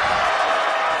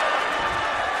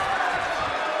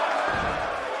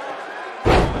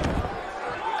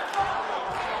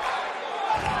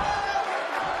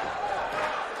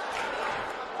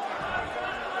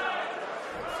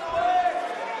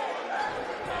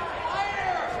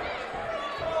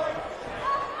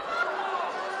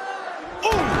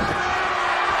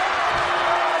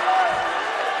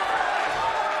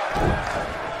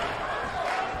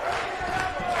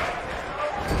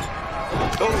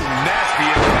 Oh, nasty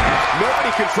impact.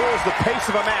 Nobody controls the pace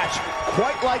of a match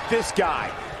quite like this guy.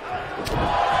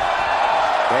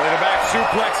 Belly to back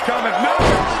suplex coming. No!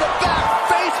 the back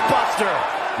face buster.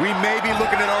 We may be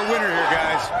looking at our winner here,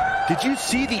 guys. Did you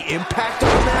see the impact on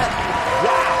that?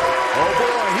 Wow. Oh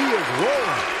boy, he is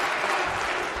rolling.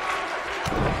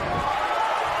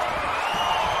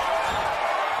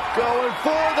 Going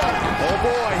for the... Oh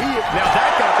boy, he is... Now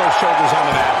that got those shoulders on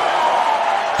the mat.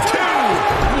 2!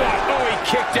 What? Oh, he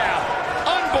kicked out.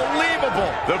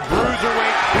 Unbelievable. The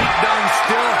Bruiserweight Pete Dunne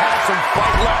still has some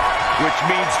fight left, which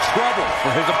means trouble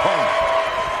for his opponent.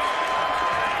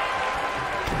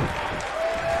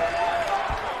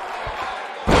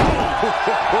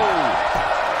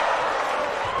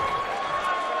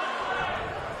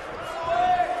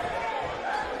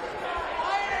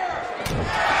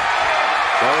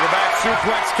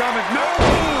 Suplex coming. No!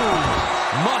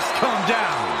 Must come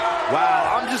down.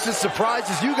 Wow, I'm just as surprised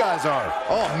as you guys are.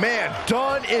 Oh, man,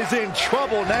 Dunn is in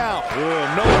trouble now.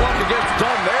 No luck against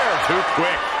Dunn there. Too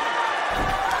quick.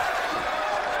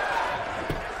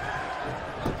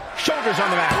 Shoulders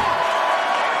on the mat.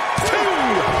 2!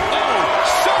 Oh,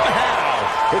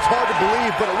 somehow. It's hard to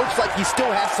believe, but it looks like he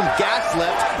still has some gas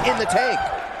left in the tank.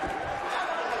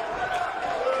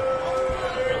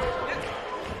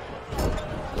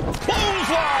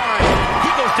 Clothesline! He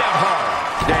goes down hard.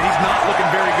 Yeah, he's not looking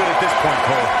very good at this point,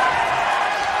 Cole.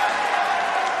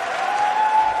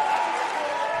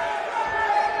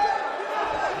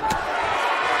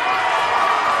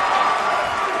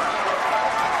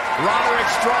 Roderick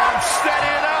Strong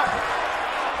setting up.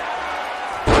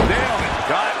 Nailed it.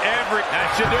 Got every... That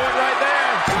should do it right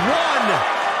there.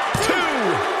 1, 2,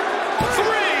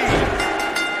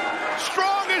 3.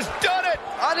 Strong has done it.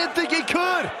 I didn't think he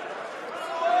could.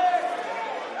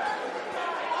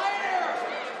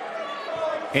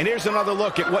 And here's another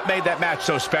look at what made that match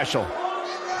so special.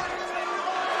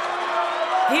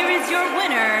 Here is your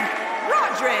winner,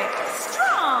 Roderick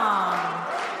Strong.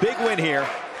 Big win here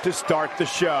to start the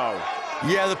show.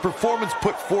 Yeah, the performance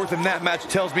put forth in that match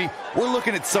tells me we're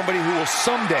looking at somebody who will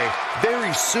someday,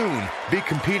 very soon, be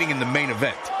competing in the main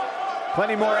event.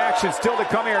 Plenty more action still to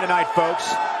come here tonight, folks.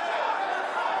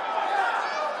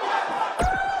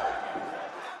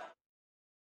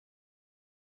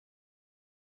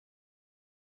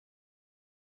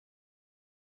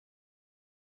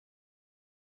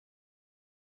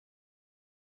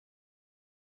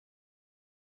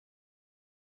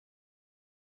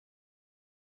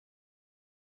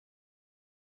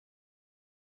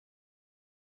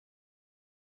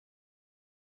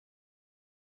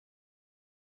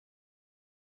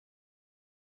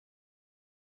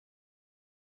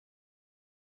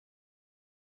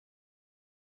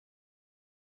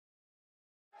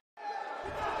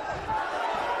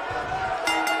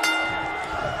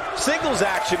 Singles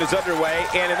action is underway,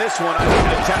 and in this one, I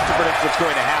wouldn't attempt to predict what's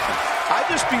going to happen. I'd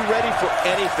just be ready for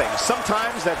anything.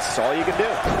 Sometimes that's all you can do.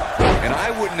 And I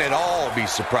wouldn't at all be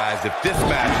surprised if this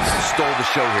match stole the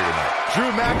show here tonight. Drew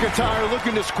McIntyre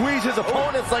looking to squeeze his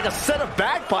opponents like a set of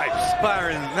bagpipes.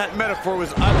 Byron, that metaphor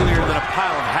was uglier than a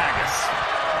pile of haggis.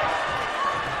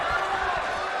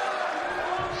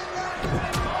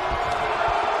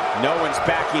 No one's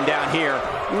backing down here.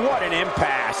 What an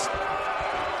impasse.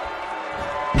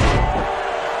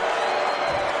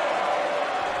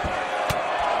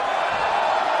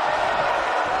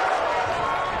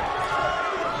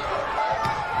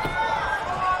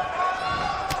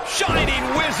 Shining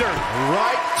Wizard.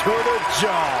 Right to the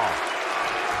jaw.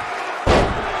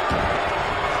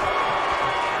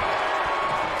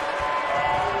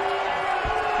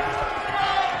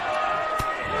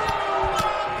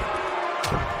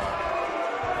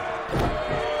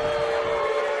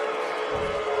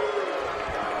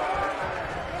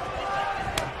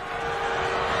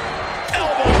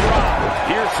 Elbow drop.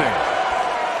 Piercing.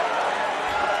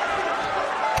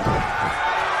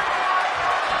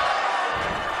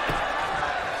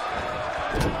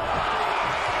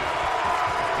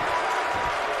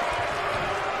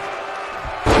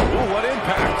 What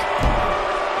impact.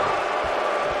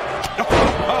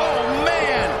 Oh,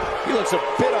 man. He looks a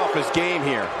bit off his game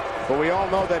here, but we all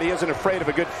know that he isn't afraid of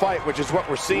a good fight, which is what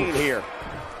we're seeing here.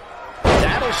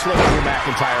 That'll slow Drew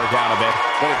McIntyre down a bit.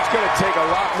 But it's going to take a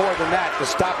lot more than that to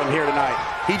stop him here tonight.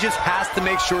 He just has to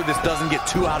make sure this doesn't get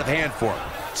too out of hand for him.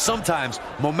 Sometimes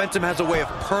momentum has a way of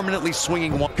permanently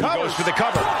swinging one. He goes for the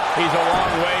cover. He's a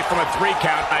long way from a 3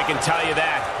 count, I can tell you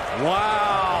that.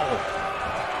 Wow.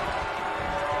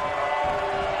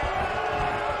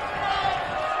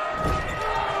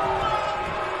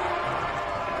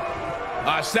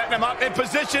 Setting him up in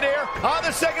position here on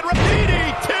the second round.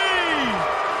 DDT!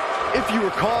 If you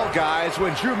recall, guys,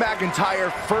 when Drew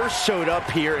McIntyre first showed up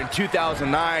here in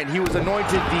 2009, he was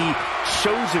anointed the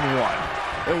Chosen One.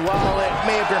 And while it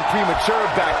may have been premature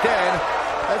back then,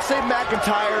 I'd say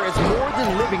McIntyre is more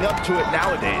than living up to it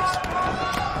nowadays.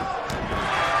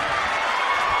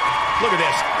 Look at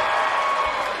this.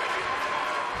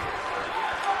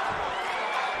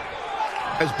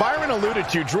 As Byron alluded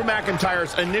to, Drew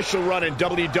McIntyre's initial run in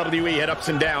WWE had ups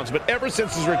and downs, but ever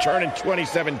since his return in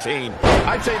 2017,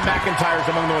 I'd say McIntyre's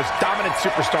among the most dominant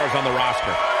superstars on the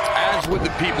roster. As with the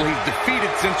people he's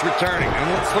defeated since returning. And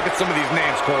let's look at some of these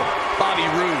names, Cole. Bobby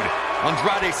Roode,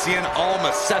 Andrade Cien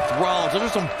Almas, Seth Rollins.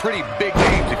 Those are some pretty big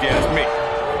names if you ask me.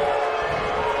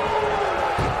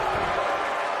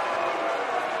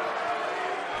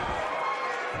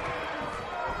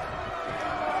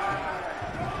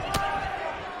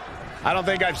 I don't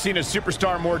think I've seen a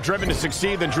superstar more driven to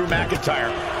succeed than Drew McIntyre.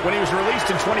 When he was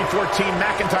released in 2014,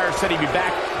 McIntyre said he'd be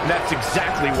back, and that's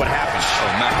exactly what happened.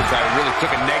 Oh, McIntyre really took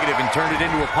a negative and turned it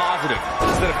into a positive.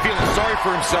 Instead of feeling sorry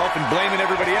for himself and blaming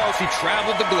everybody else, he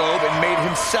traveled the globe and made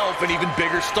himself an even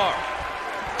bigger star.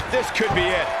 This could be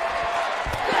it.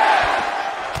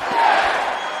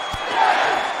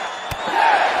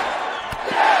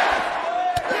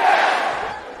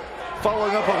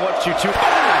 Following up on what you two...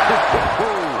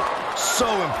 So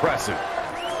impressive.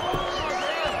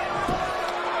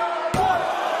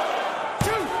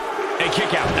 Hey,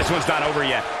 kick out. This one's not over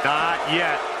yet. Not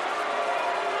yet.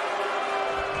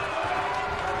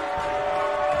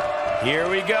 Here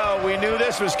we go. We knew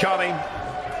this was coming.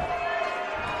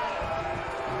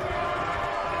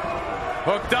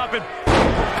 Hooked up and...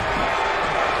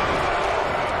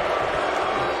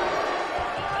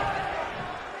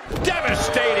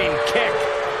 Devastating kick.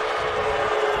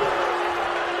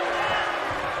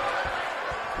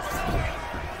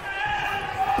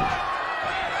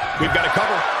 We've got a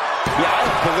cover. Yeah, I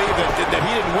don't believe that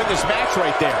he didn't win this match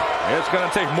right there. It's going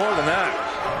to take more than that.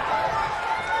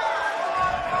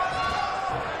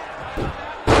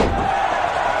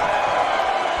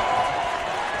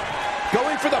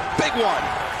 Going for the big one.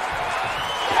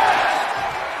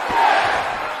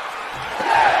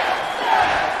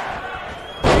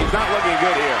 He's not looking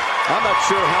good here. I'm not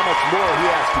sure how much more he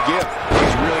has to give.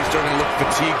 He's really starting to look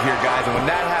fatigued here, guys. And when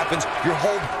that happens, your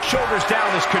whole Shoulders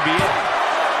down, this could be it.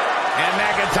 And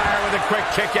McIntyre with a quick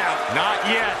kick out. Not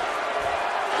yet.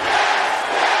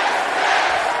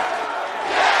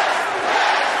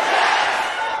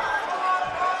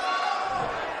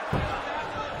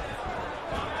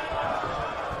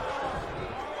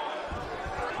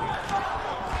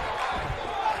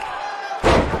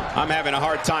 I'm having a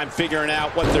hard time figuring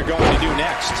out what they're going to do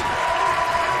next.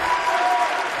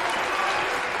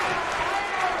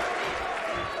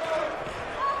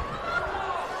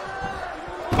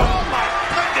 Oh my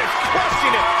goodness,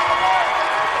 crushing it!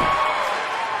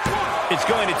 It's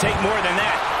going to take more than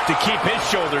that to keep his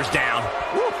shoulders down.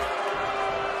 Woo.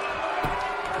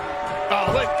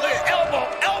 Oh, look,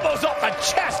 elbows off the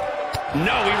chest.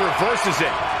 No, he reverses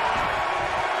it.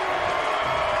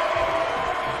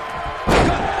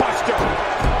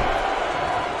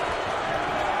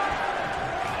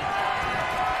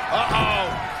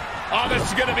 Oh, this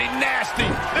is going to be nasty.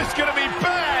 This is going to be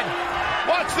bad.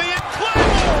 Watch the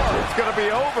Claymore. it's going to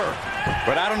be over.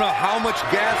 But I don't know how much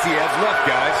gas he has left,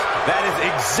 guys. That is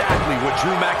exactly what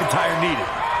Drew McIntyre needed.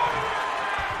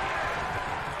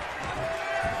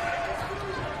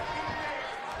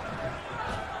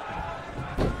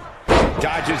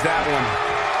 Dodges that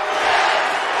one.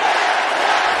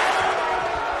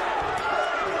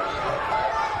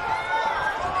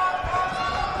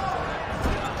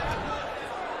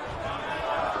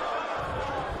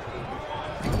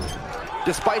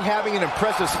 Despite having an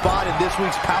impressive spot in this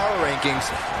week's power rankings,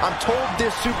 I'm told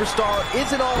this superstar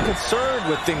isn't all concerned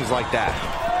with things like that.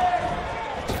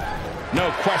 No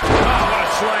question. Oh, what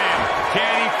a slam.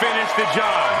 Can he finish the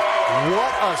job?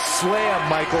 What a slam,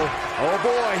 Michael. Oh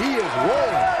boy, he is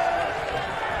rolling.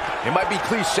 It might be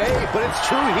cliche, but it's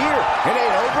true here. It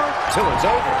ain't over till it's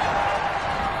over.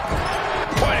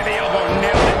 Point of the elbow,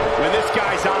 nailed it. When this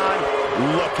guy's on,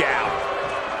 look out.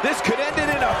 This could end it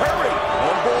in a hurry.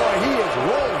 Oh boy, he is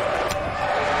rolling.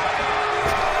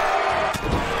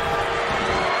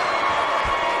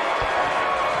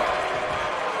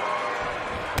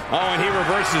 Oh, and he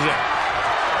reverses it.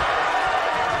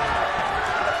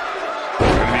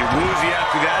 Going to be woozy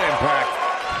after that impact.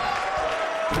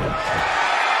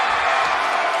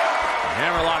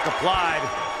 Hammerlock applied.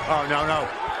 Oh, no.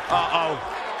 Uh-oh.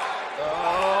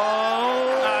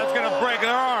 Oh, it's going to break an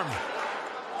arm.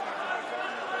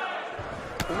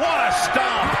 What a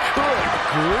stomp. Good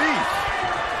grief.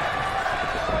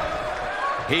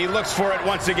 He looks for it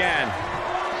once again.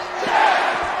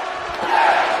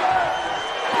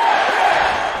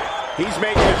 He's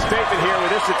making a statement here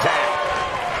with this attack.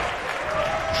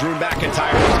 Drew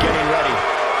McIntyre is getting ready.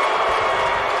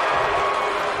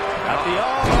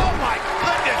 Oh my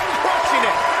goodness, crushing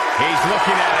it. He's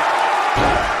looking at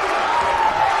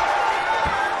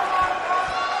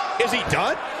it. Is he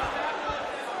done?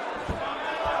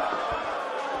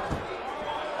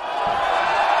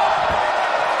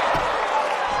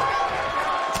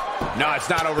 No, it's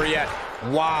not over yet.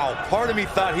 Wow, part of me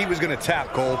thought he was going to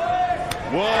tap, Cole.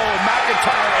 Whoa,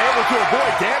 McIntyre able to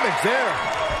avoid damage there.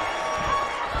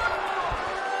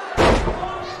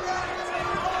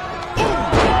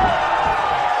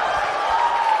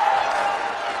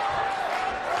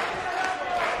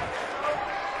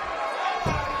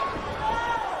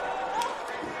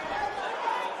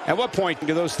 At what point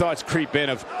do those thoughts creep in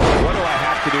of, what do I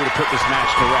have to do to put this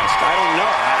match to rest? I don't know.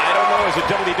 I don't know as a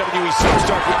WWE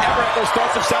superstar if you ever have those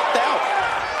thoughts of self-doubt.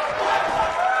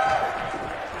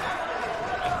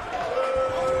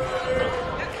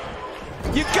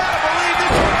 You gotta believe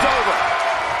this one's over.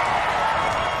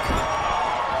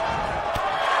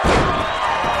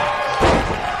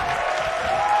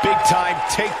 Big time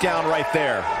takedown right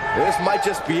there. This might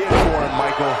just be it for him,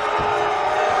 Michael.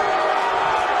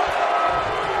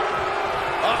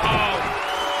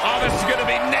 Oh, this is going to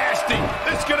be nasty.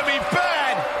 This is going to be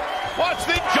bad. Watch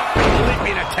the jumping,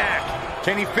 leaping attack.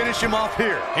 Can he finish him off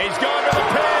here? He's going to the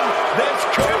pin. This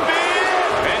could be it.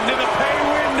 Into the pay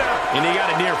window. And he got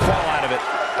a near fall out of it.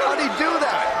 How'd he do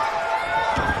that?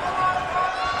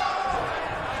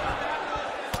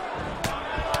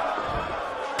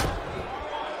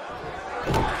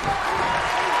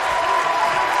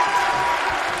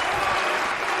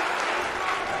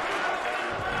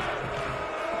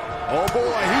 Oh boy,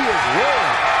 he is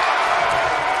rolling.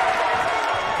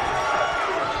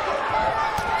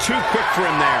 too quick for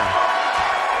him there.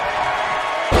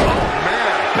 Oh,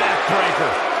 man.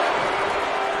 Backbreaker.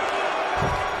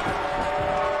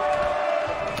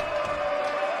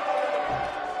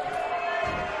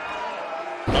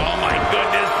 Oh, my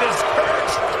goodness. This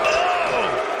hurts.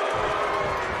 Oh!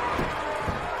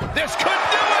 This could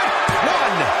do it.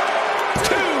 1,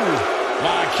 2.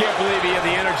 Oh, I can't believe he had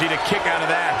the energy to kick out of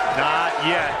that. Not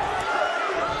yet.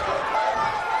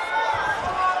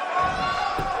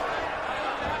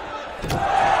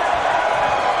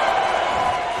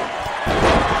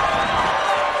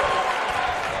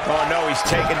 Oh, no, he's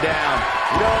taken down.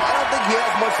 No, I don't think he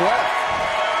has much left.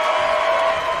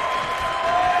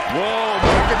 Whoa,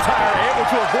 McIntyre able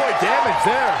to avoid damage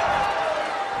there.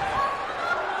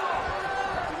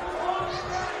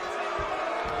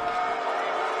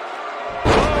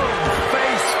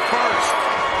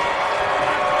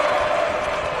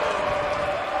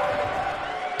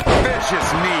 Vicious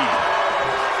knee.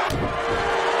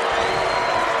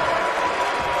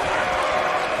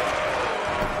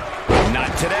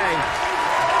 Not today.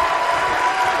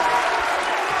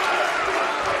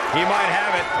 He might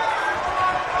have it.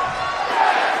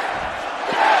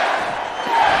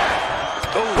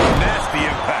 Oh, nasty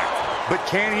impact. But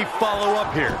can he follow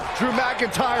up here? Drew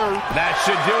McIntyre. That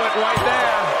should do it right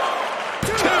there.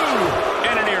 2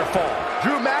 and an ear fall.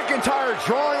 Drew McIntyre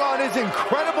drawing on his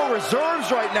incredible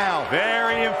reserves right now.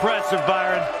 Very impressive,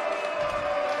 Byron.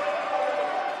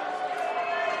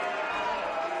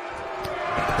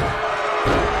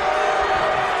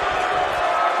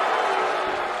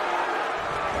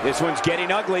 This one's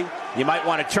getting ugly. You might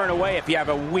want to turn away if you have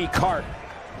a weak heart.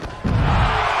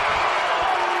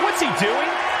 What's he doing?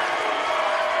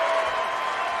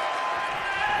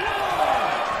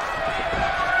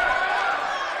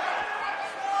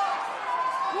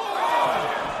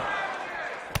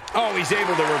 Oh, he's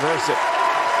able to reverse it.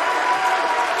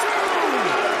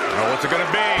 Oh, what's it going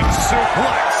to be?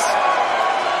 Suplex.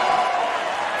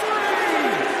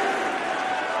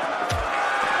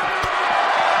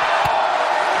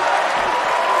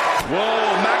 Whoa,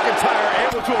 McIntyre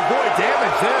able to avoid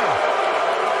damage there.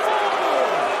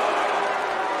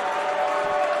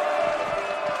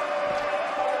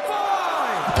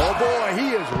 Oh boy, he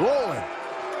is rolling.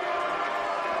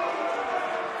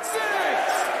 6.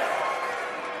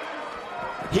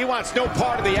 He wants no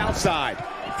part of the outside.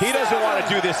 He doesn't want to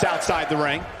do this outside the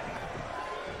ring.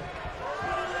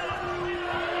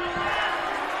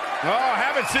 Oh,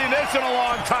 haven't seen this in a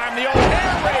long time. The old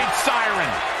air raid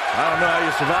siren. I don't know how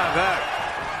you survive that.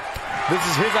 This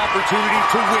is his opportunity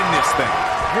to win this thing.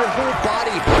 Your whole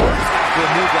body hurts after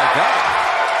a move like that.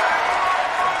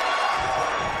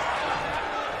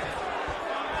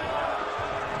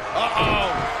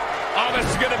 Uh-oh. Oh, this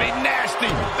is going to be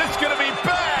nasty. This is going to be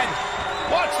bad.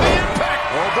 Watch the impact.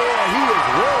 Oh boy, he is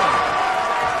rolling.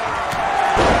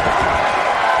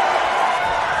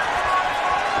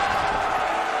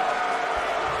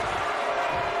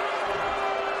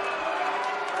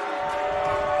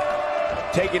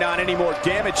 Taking on any more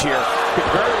damage here could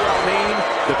very well mean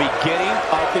the beginning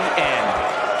of the end.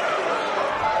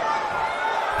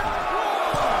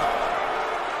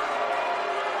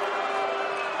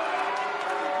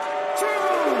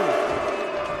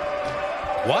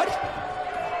 What?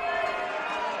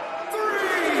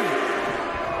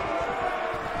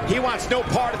 3. He wants no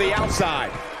part of the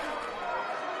outside.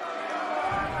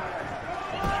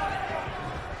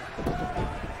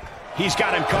 He's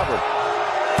got him covered.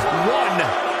 1.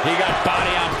 He got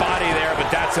body on body there, but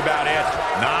that's about it.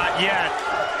 Not yet.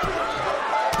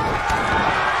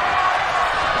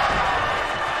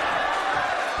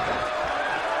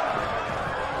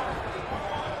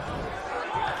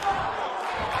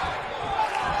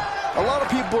 A lot of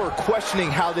people are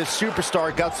questioning how this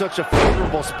superstar got such a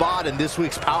favorable spot in this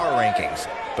week's power rankings.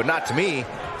 But not to me.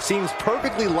 Seems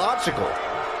perfectly logical.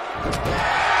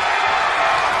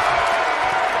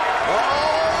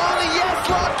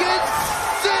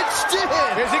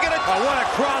 Is he gonna? Oh, what a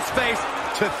crossface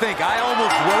to think. I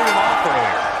almost wrote him off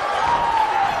earlier.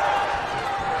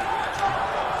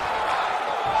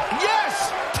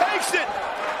 Yes! Takes it!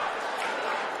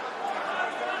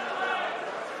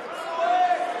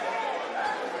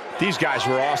 These guys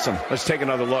were awesome. Let's take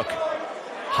another look.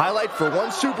 Highlight for one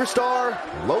superstar,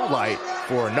 low light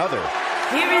for another.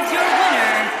 Here is your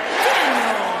winner,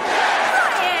 Daniel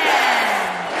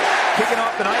Bryan. Kicking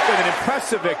off the night with an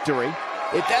impressive victory.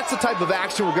 If that's the type of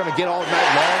action we're going to get all night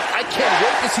long, I can't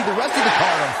wait to see the rest of the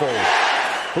card unfold.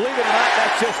 Believe it or not,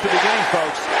 that's just the beginning,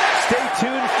 folks. Stay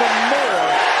tuned for more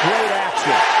great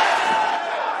action.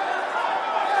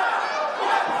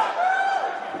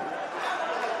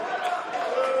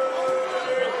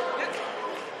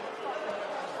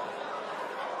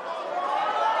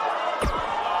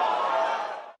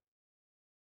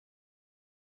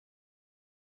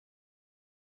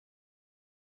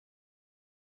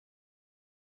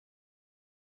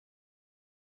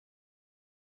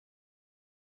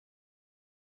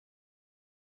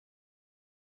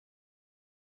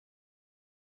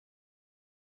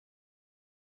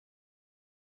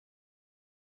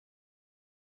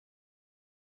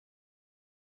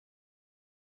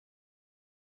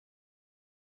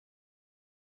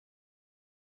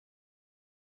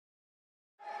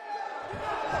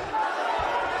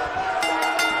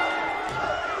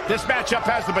 This matchup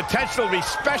has the potential to be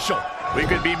special. We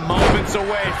could be moments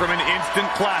away from an instant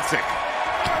classic.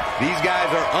 These guys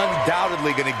are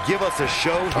undoubtedly going to give us a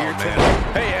show here tonight.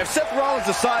 Hey, if Seth Rollins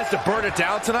decides to burn it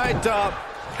down tonight,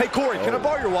 hey, Corey, can I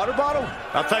borrow your water bottle?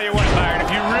 I'll tell you what, Byron,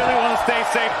 if you really want to stay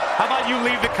safe, how about you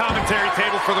leave the commentary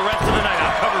table for the rest of the night?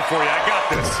 I'll cover for you. I got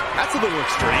this. That's a little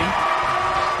extreme.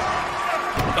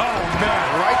 Oh, man,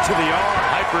 right to the arm.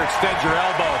 Hyperextend your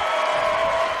elbow.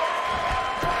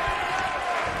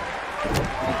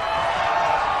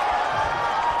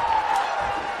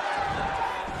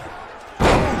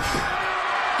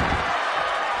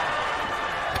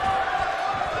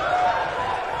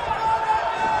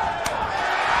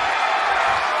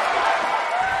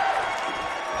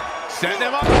 Send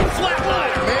him up,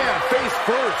 flatliner. Man, face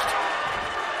first.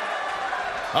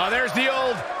 Oh, there's the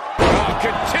old,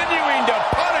 continuing to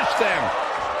punish them.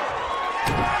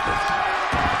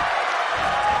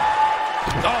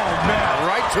 Oh, man,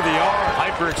 right to the arm.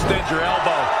 Hyperextend your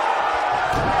elbow.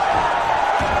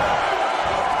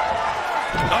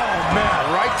 Oh,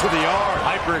 man, right to the arm.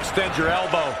 Hyperextend your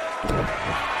elbow.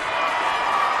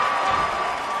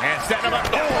 And setting him up.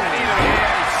 Oh, knee to the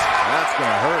ace. That's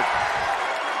going to hurt.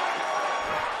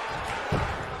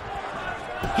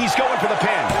 He's going for the pin.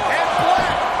 And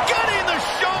Black getting the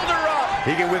shoulder up.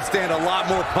 He can withstand a lot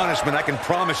more punishment, I can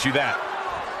promise you that.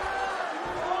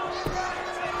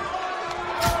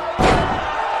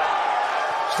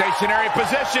 Stationary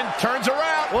position, turns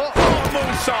around. Oh,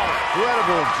 moonsault.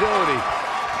 incredible agility.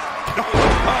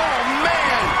 Oh,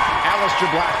 man.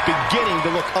 Aleister Black beginning to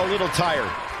look a little tired.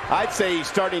 I'd say he's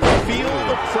starting to feel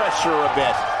the pressure a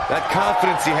bit. That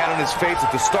confidence he had on his face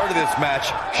at the start of this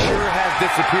match sure has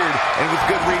disappeared, and with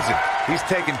good reason. He's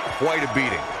taken quite a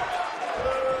beating.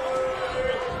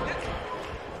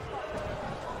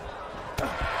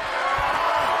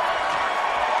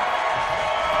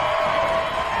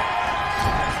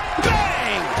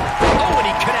 Bang! Oh, and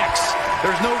he connects.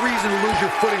 There's no reason to lose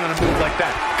your footing on a move like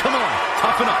that. Come on,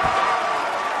 toughen up.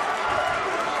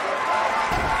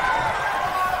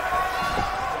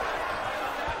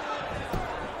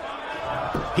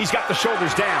 He's got the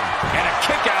shoulders down. And a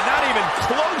kick out, not even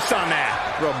close on that.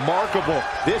 Remarkable.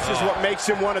 This is what makes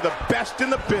him one of the best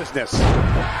in the business. Seth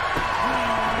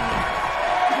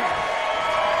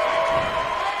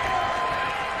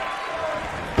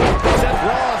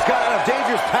Rollins got on a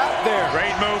dangerous path there.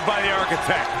 Great move by the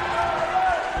Architect.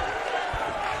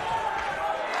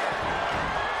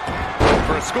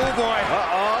 For a schoolboy.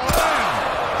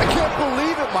 I can't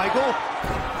believe it, Michael.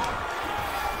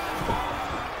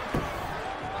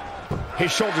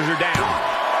 His shoulders are down.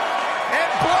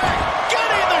 And Black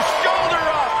getting the shoulder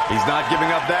up. He's not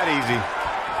giving up that easy.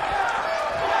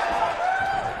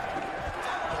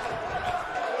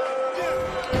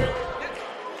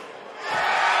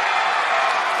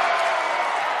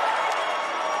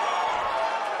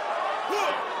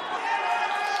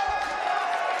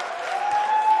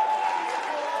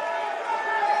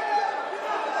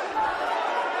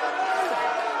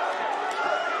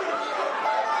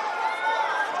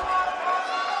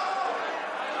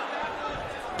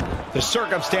 The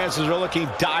circumstances are looking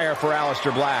dire for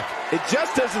Aleister Black. It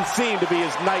just doesn't seem to be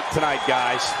his night tonight,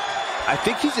 guys. I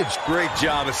think he's a great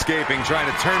job escaping, trying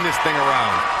to turn this thing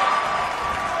around.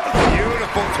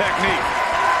 Beautiful technique.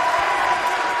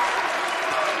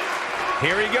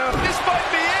 Here he goes. This might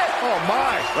be it. Oh,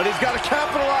 my. But he's got to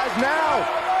capitalize now.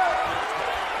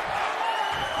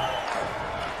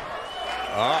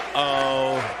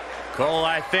 Uh-oh. Cole,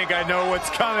 I think I know what's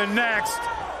coming next.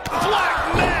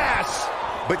 Black mass.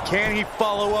 But can he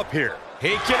follow up here? He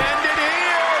can end it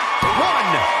here. 1,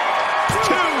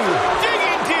 2.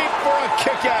 Digging deep for a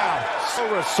kick out. So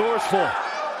resourceful.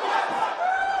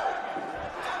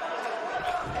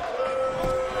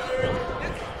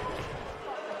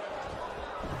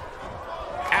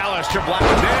 Aleister Black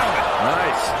nailed it.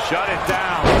 Nice. Shut it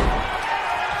down.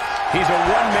 He's a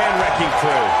one-man wrecking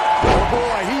crew. Oh,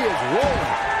 boy, he is rolling.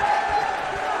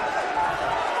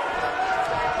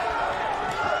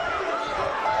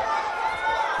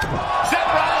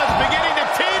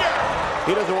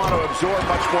 He doesn't want to absorb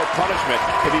much more punishment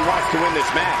if he wants to win this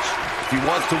match. If he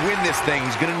wants to win this thing,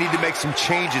 he's going to need to make some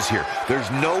changes here. There's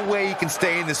no way he can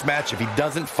stay in this match if he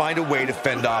doesn't find a way to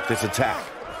fend off this attack.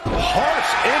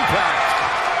 Harsh impact.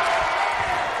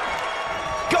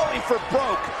 Going for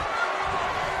broke.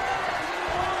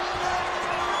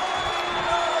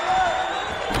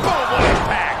 Oh, what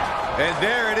impact. And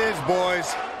there it is,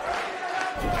 boys.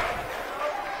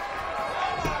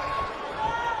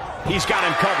 He's got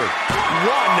him covered. 1,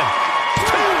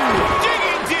 2.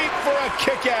 Digging deep for a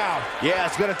kick out. Yeah,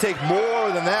 it's going to take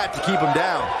more than that to keep him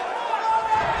down.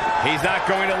 He's not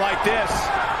going to like this.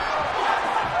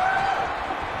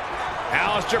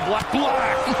 Aleister Black.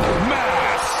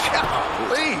 Mass.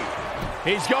 Golly.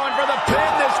 He's going for the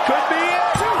pin. This could be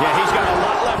it. Yeah, he's got a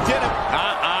lot left in him.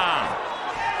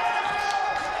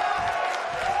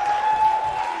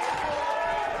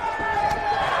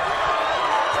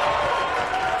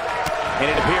 And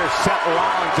it appears Seth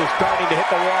Rollins is starting to hit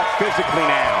the wall physically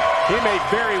now. He may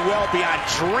very well be on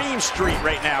Dream Street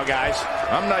right now, guys.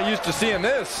 I'm not used to seeing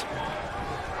this.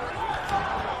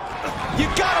 You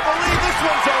gotta believe this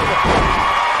one's over.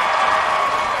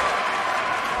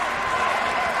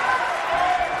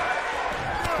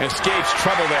 Escapes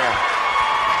trouble there.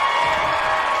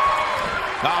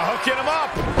 Now hooking him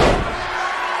up.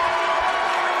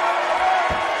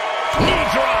 Knee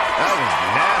drop. That was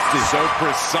nasty. So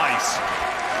precise.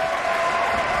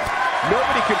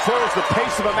 Nobody controls the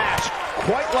pace of a match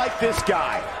quite like this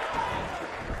guy.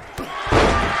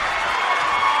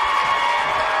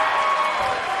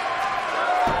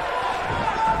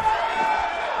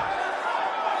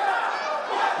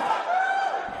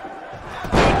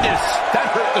 Goodness, that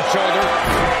hurt the shoulder.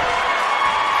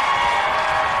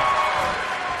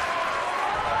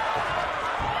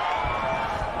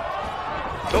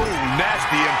 Oh,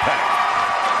 nasty impact.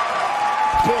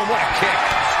 Boom, what a kick.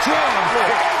 Strong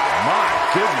kick. My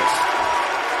goodness.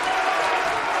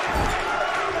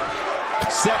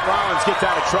 Seth Rollins gets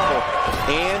out of trouble,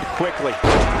 and quickly.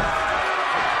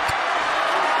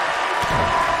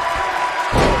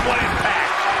 What impact.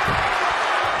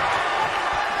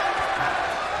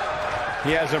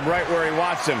 He has him right where he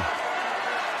wants him.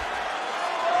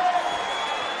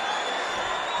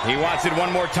 He wants it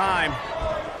one more time.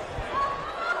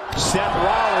 Seth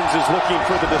Rollins is looking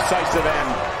for the decisive end.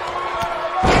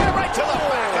 Yeah, right to the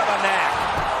back of the neck.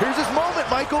 Here's his moment,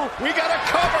 Michael. We got a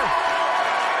cover.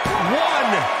 1,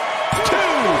 2.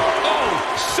 Oh,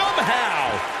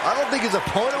 somehow. I don't think his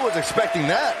opponent was expecting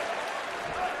that.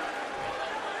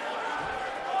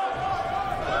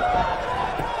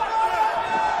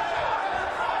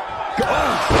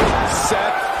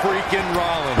 Seth freaking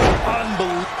Rollins.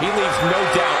 Unbelievable. He leaves no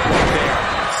doubt right there.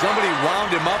 Somebody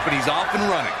wound him up and he's off and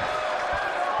running.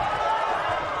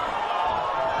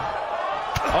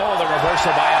 Oh, the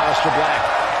reversal by Aleister Black.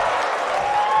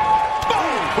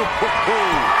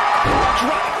 Boom!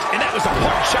 Dropped, and that was a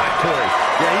hard shot, Corey.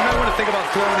 Yeah, you might want to think about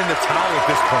throwing in the towel at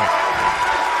this point.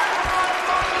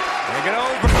 Take it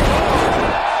over.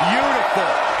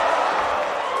 Beautiful.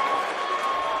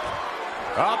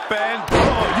 Up and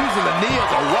Using the knee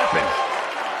as a weapon.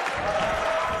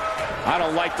 I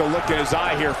don't like the look in his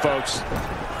eye here, folks.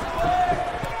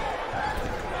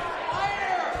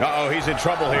 Uh-oh, he's in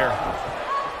trouble here.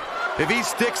 If he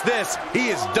sticks this, he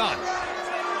is done.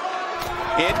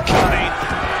 Incoming.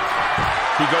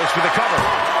 He goes for the cover.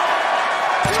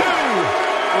 2.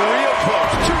 Real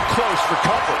close. Too close for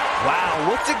cover. Wow,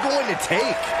 what's it going to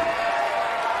take?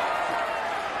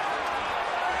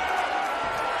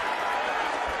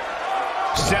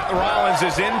 Seth Rollins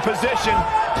is in position.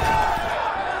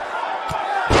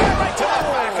 Right to the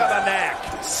back of the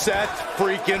neck. Seth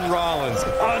freaking Rollins.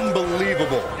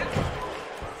 Unbelievable.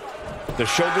 The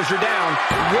shoulders are down.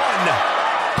 1,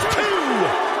 2,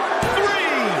 3.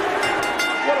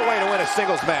 What a way to win a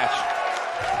singles match.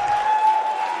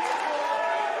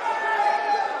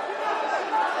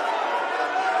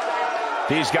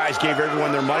 These guys gave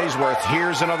everyone their money's worth.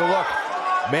 Here's another look.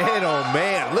 Man, oh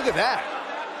man, look at that.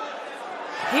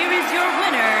 Here is your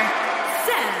winner,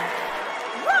 Seth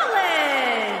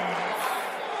Rollins.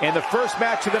 And the first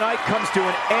match of the night comes to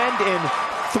an end in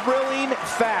thrilling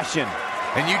fashion.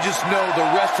 And you just know the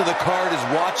rest of the card is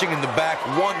watching in the back,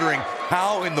 wondering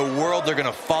how in the world they're going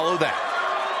to follow that.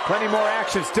 Plenty more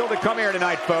action still to come here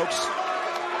tonight, folks.